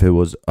think if it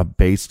was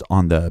based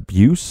on the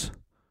abuse,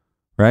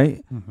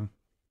 right?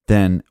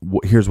 Then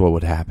here's what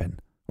would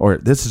happen. Or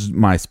this is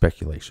my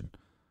speculation.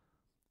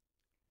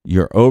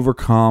 You're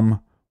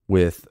overcome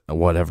with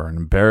whatever, an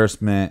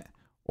embarrassment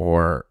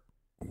or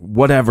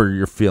whatever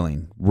you're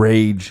feeling,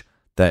 rage,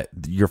 that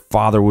your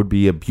father would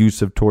be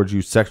abusive towards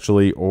you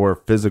sexually or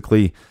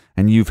physically,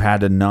 and you've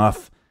had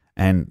enough,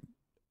 and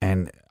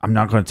I'm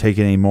not going to take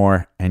it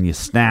anymore, and you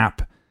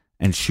snap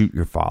and shoot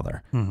your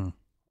father.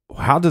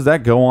 How does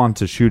that go on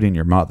to shooting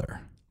your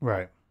mother?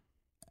 Right.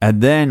 And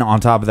then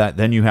on top of that,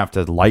 then you have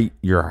to light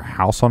your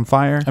house on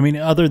fire? I mean,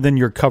 other than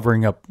you're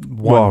covering up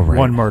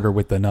one murder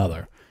with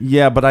another.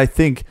 Yeah, but I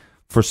think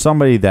for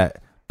somebody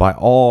that, by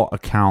all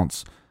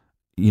accounts,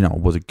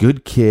 was a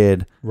good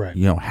kid, right?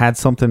 Had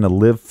something to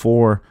live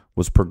for,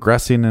 was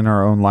progressing in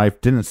her own life,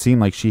 didn't seem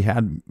like she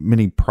had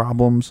many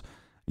problems.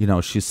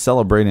 She's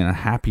celebrating a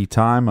happy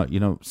time.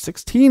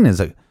 16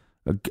 is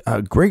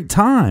a great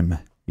time.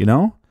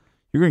 You're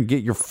going to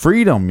get your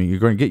freedom. You're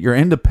going to get your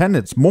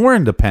independence, more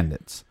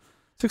independence.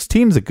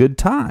 16 is a good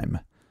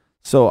time.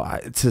 So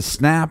to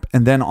snap,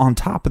 and then on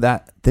top of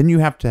that, then you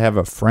have to have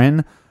a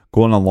friend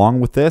going along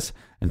with this,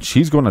 and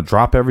she's going to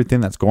drop everything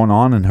that's going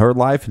on in her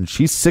life, and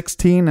she's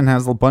 16 and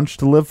has a bunch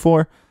to live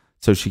for,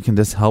 so she can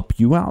just help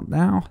you out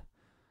now.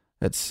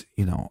 It's,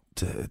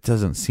 it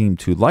doesn't seem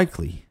too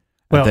likely.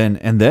 Well,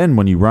 and then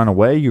when you run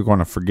away, you're going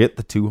to forget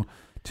the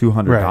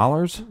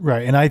 $200.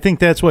 Right. And I think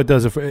that's what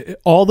does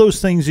it. All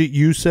those things that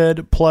you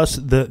said, plus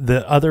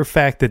the other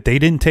fact that they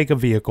didn't take a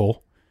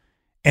vehicle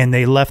and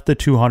they left the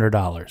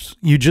 $200.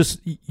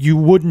 You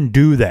wouldn't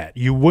do that.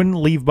 You wouldn't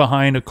leave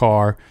behind a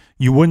car.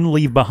 You wouldn't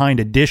leave behind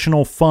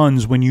additional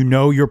funds when you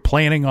know you're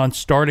planning on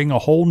starting a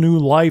whole new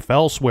life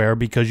elsewhere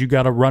because you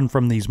got to run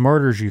from these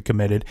murders you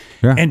committed.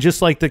 Yeah. And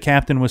just like the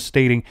captain was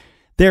stating,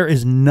 there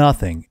is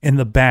nothing in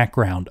the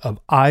background of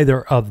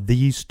either of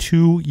these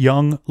two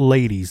young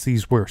ladies.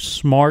 These were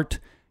smart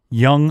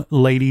young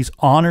ladies,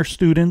 honor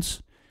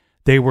students.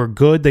 They were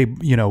good. They,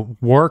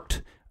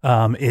 worked.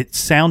 It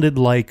sounds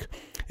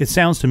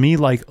to me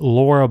like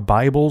Laura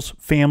Bible's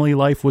family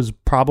life was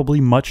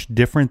probably much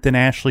different than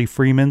Ashley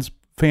Freeman's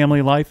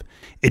family life.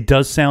 It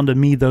does sound to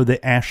me, though,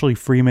 that Ashley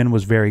Freeman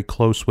was very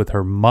close with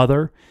her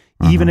mother.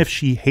 Even if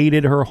she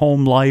hated her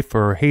home life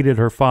or hated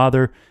her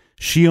father,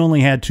 she only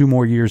had 2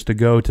 more years to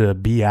go to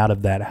be out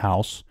of that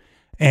house.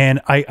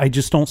 And I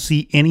just don't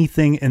see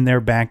anything in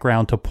their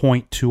background to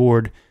point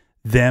toward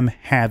them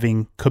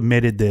having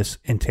committed this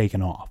and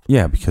taken off.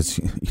 Yeah,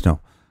 because,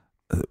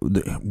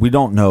 we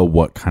don't know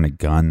what kind of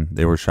gun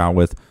they were shot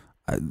with.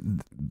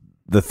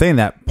 The thing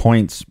that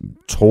points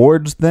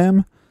towards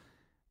them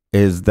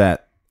is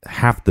that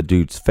half the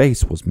dude's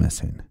face was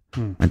missing.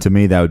 And to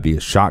me, that would be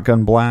a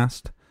shotgun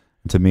blast.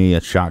 And to me,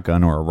 a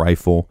shotgun or a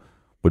rifle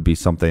would be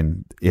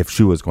something, if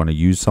she was going to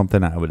use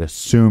something, I would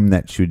assume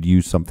that she would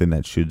use something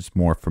that she's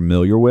more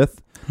familiar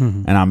with.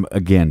 And I'm,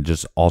 again,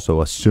 just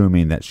also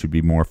assuming that she'd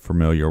be more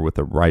familiar with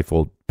a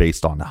rifle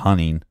based on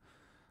hunting.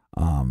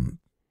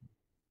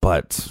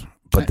 But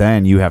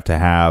then you have to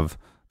have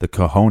the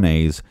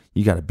cojones.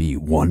 You got to be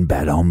one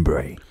bad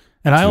hombre.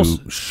 And I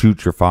also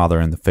shoot your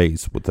father in the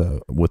face with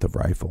a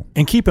rifle.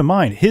 And keep in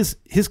mind,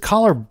 his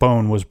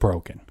collarbone was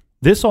broken.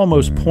 This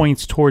almost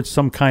points towards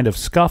some kind of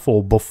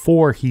scuffle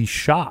before he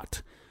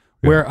shot.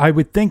 Where I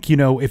would think,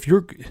 if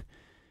you're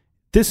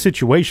this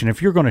situation,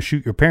 if you're going to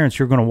shoot your parents,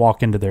 you're going to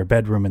walk into their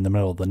bedroom in the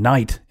middle of the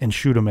night and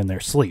shoot them in their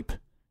sleep.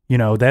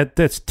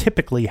 That's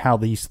typically how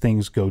these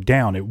things go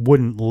down. It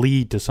wouldn't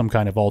lead to some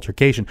kind of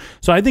altercation.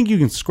 So I think you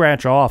can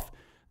scratch off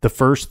the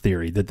first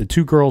theory that the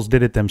 2 girls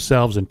did it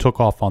themselves and took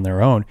off on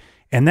their own.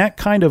 And that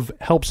kind of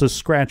helps us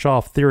scratch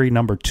off theory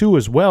number 2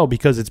 as well,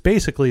 because it's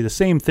basically the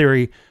same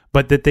theory,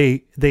 but that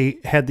they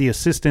had the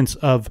assistance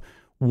of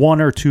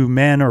 1 or 2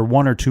 men or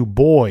 1 or 2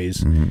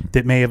 boys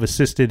that may have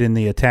assisted in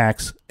the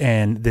attacks,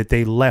 and that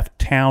they left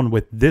town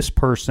with this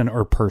person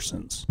or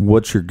persons.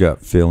 What's your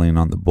gut feeling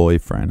on the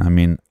boyfriend? I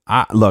mean,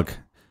 look,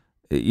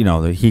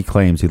 he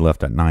claims he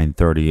left at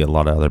 9:30. A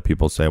lot of other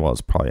people say, well,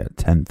 it's probably at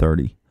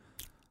 10:30.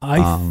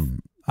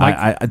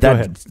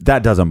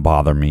 That doesn't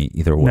bother me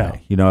either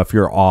way. No. If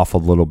you're off a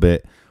little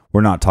bit,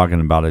 we're not talking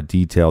about a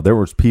detail. There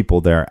was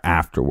people there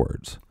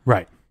afterwards.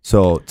 Right.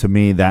 So to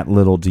me, that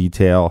little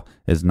detail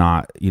is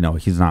not,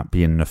 he's not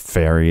being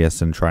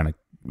nefarious and trying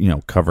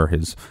to, cover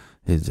his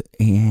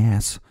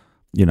ass,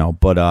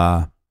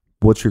 but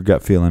what's your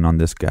gut feeling on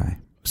this guy?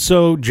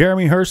 So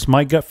Jeremy Hurst,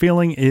 my gut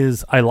feeling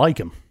is I like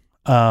him.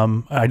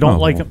 I don't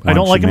like him. I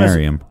don't like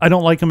him. I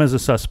don't like him as a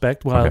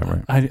suspect. Well,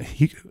 okay, right.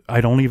 I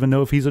don't even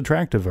know if he's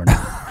attractive or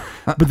not.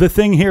 But the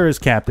thing here is,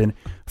 Captain,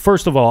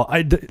 first of all,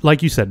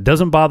 like you said, it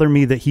doesn't bother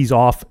me that he's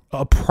off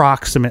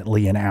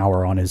approximately an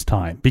hour on his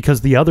time,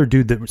 because the other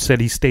dude that said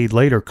he stayed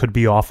later could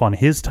be off on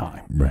his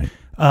time. Right.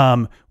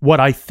 What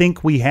I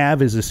think we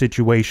have is a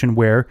situation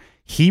where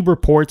he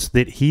reports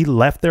that he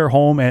left their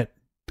home at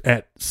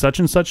such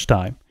and such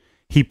time.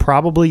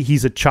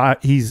 He's a child.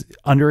 He's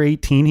under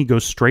 18. He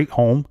goes straight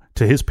home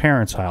to his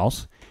parents'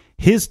 house.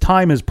 His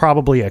time is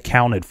probably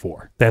accounted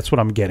for. That's what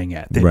I'm getting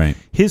at. Right.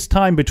 His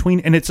time between,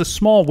 and it's a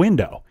small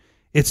window.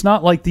 It's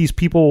not like these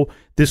people,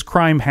 this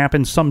crime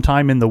happened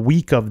sometime in the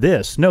week of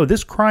this. No,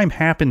 this crime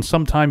happened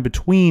sometime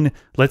between,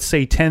 let's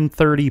say,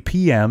 10:30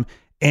 p.m.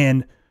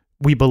 and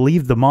we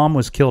believe the mom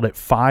was killed at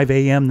 5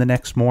 a.m. the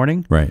next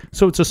morning. Right.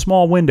 So it's a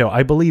small window.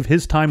 I believe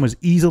his time was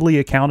easily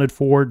accounted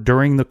for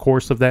during the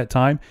course of that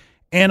time.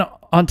 And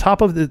on top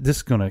of this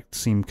is going to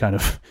seem kind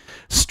of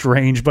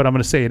strange, but I'm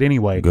going to say it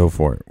anyway. Go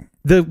for it.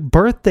 The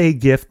birthday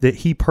gift that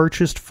he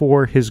purchased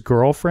for his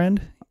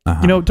girlfriend,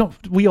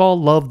 don't we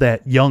all love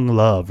that young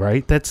love,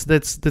 right? That's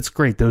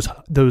great.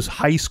 Those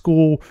high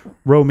school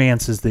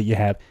romances that you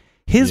have.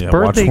 His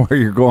birthday. Watch where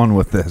you're going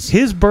with this.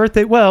 His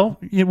birthday. Well,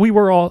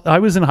 I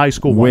was in high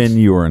school when once.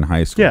 you were in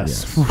high school.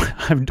 Yes.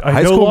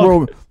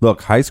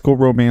 Look, high school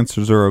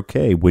romancers are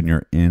okay when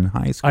you're in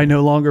high school. I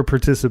no longer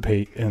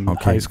participate in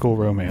high school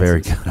romances.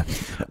 Very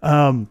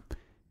good.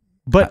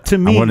 But to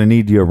me, I'm going to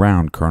need you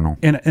around, Colonel.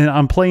 And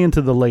I'm playing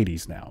to the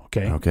ladies now.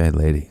 Okay. Okay,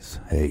 ladies.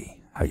 Hey,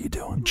 how you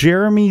doing?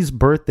 Jeremy's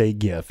birthday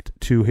gift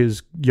to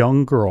his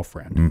young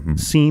girlfriend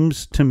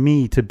seems to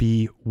me to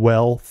be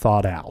well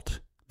thought out.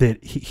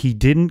 That he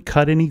didn't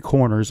cut any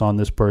corners on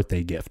this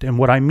birthday gift. And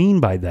what I mean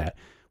by that,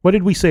 what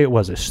did we say it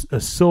was? A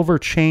silver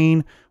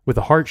chain with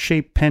a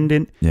heart-shaped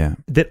pendant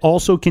that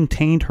also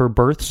contained her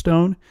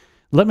birthstone.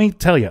 Let me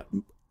tell you,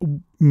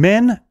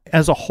 men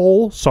as a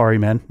whole, sorry,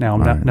 men.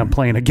 Now I'm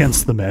playing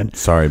against the men.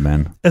 Sorry,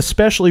 men.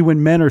 Especially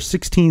when men are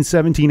 16,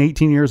 17,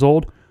 18 years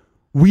old.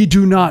 We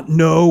do not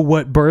know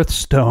what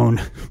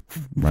birthstone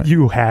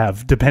you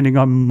have, depending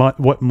on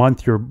what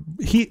month you're.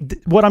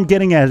 What I'm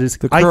getting at is,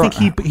 I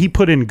think he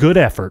put in good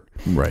effort.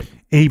 Right.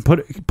 He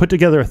put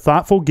together a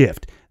thoughtful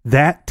gift.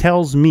 That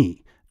tells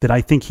me that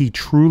I think he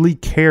truly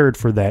cared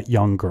for that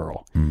young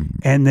girl,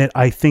 and that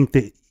I think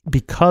that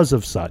because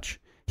of such,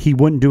 he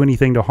wouldn't do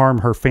anything to harm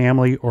her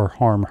family or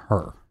harm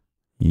her.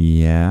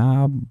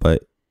 Yeah,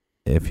 but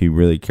if he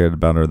really cared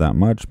about her that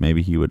much,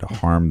 maybe he would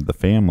harm the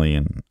family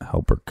and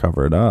help her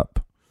cover it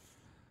up.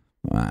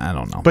 I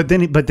don't know. But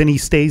then he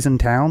stays in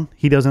town.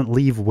 He doesn't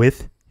leave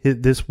with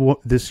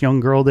this young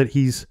girl that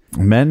he's.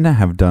 Men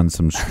have done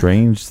some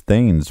strange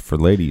things for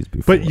ladies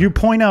before. But you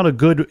point out a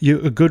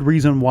good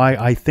reason why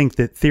I think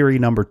that theory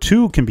number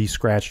 2 can be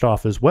scratched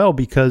off as well,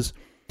 because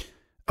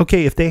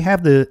okay, if they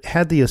had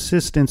the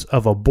assistance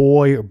of a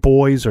boy or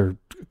boys or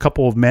a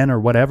couple of men or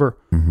whatever,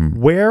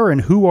 where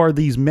and who are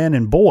these men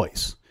and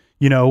boys?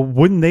 You know,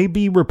 wouldn't they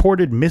be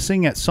reported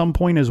missing at some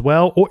point as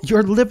well? Or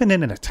you're living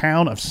in a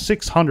town of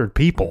 600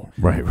 people.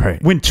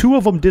 Right. When 2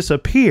 of them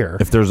disappear.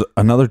 If there's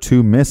another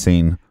 2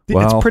 missing,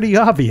 well, it's pretty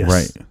obvious.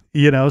 Right.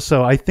 You know,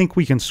 so I think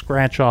we can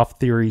scratch off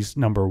theories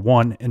number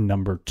 1 and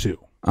number 2.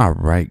 All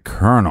right,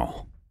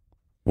 Colonel.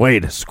 Way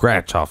to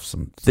scratch off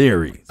some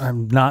theories.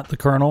 I'm not the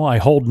Colonel. I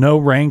hold no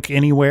rank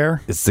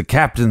anywhere. It's the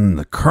Captain and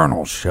the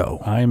Colonel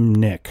show. I'm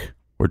Nick.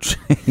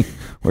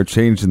 We're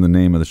changing the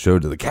name of the show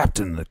to the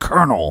Captain and the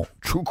Colonel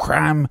True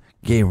Crime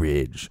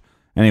Garage.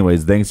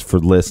 Anyways, thanks for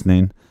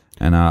listening.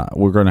 And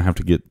we're going to have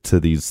to get to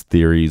these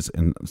theories.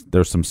 And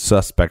there's some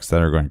suspects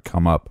that are going to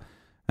come up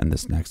in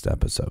this next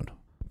episode.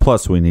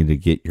 Plus, we need to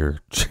get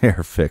your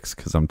chair fixed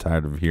because I'm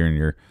tired of hearing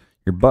your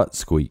butt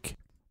squeak.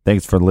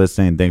 Thanks for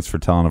listening. Thanks for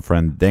telling a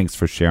friend. Thanks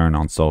for sharing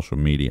on social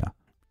media.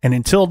 And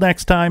until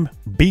next time,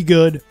 be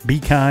good, be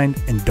kind,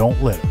 and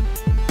don't litter.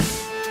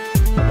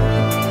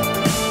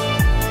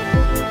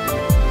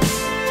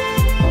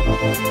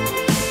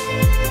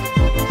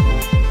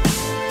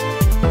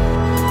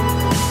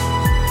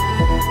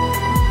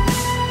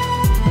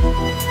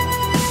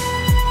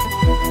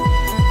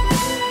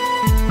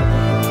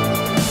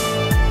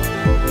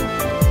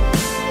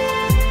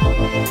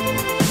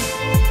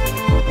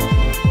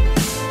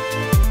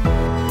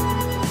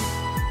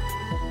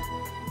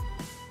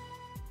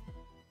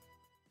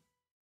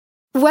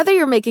 Whether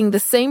you're making the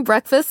same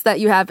breakfast that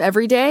you have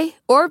every day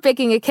or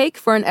baking a cake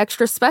for an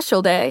extra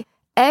special day,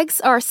 eggs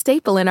are a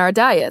staple in our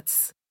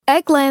diets.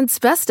 Eggland's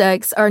Best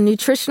Eggs are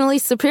nutritionally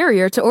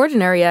superior to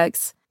ordinary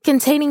eggs,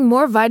 containing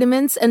more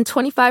vitamins and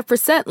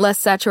 25% less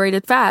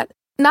saturated fat.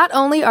 Not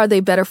only are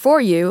they better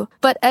for you,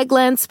 but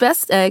Eggland's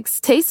Best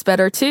Eggs taste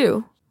better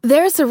too.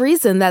 There's a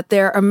reason that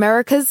they're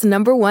America's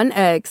 #1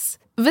 eggs.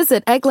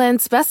 Visit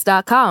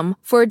egglandsbest.com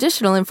for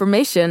additional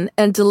information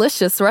and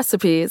delicious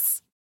recipes.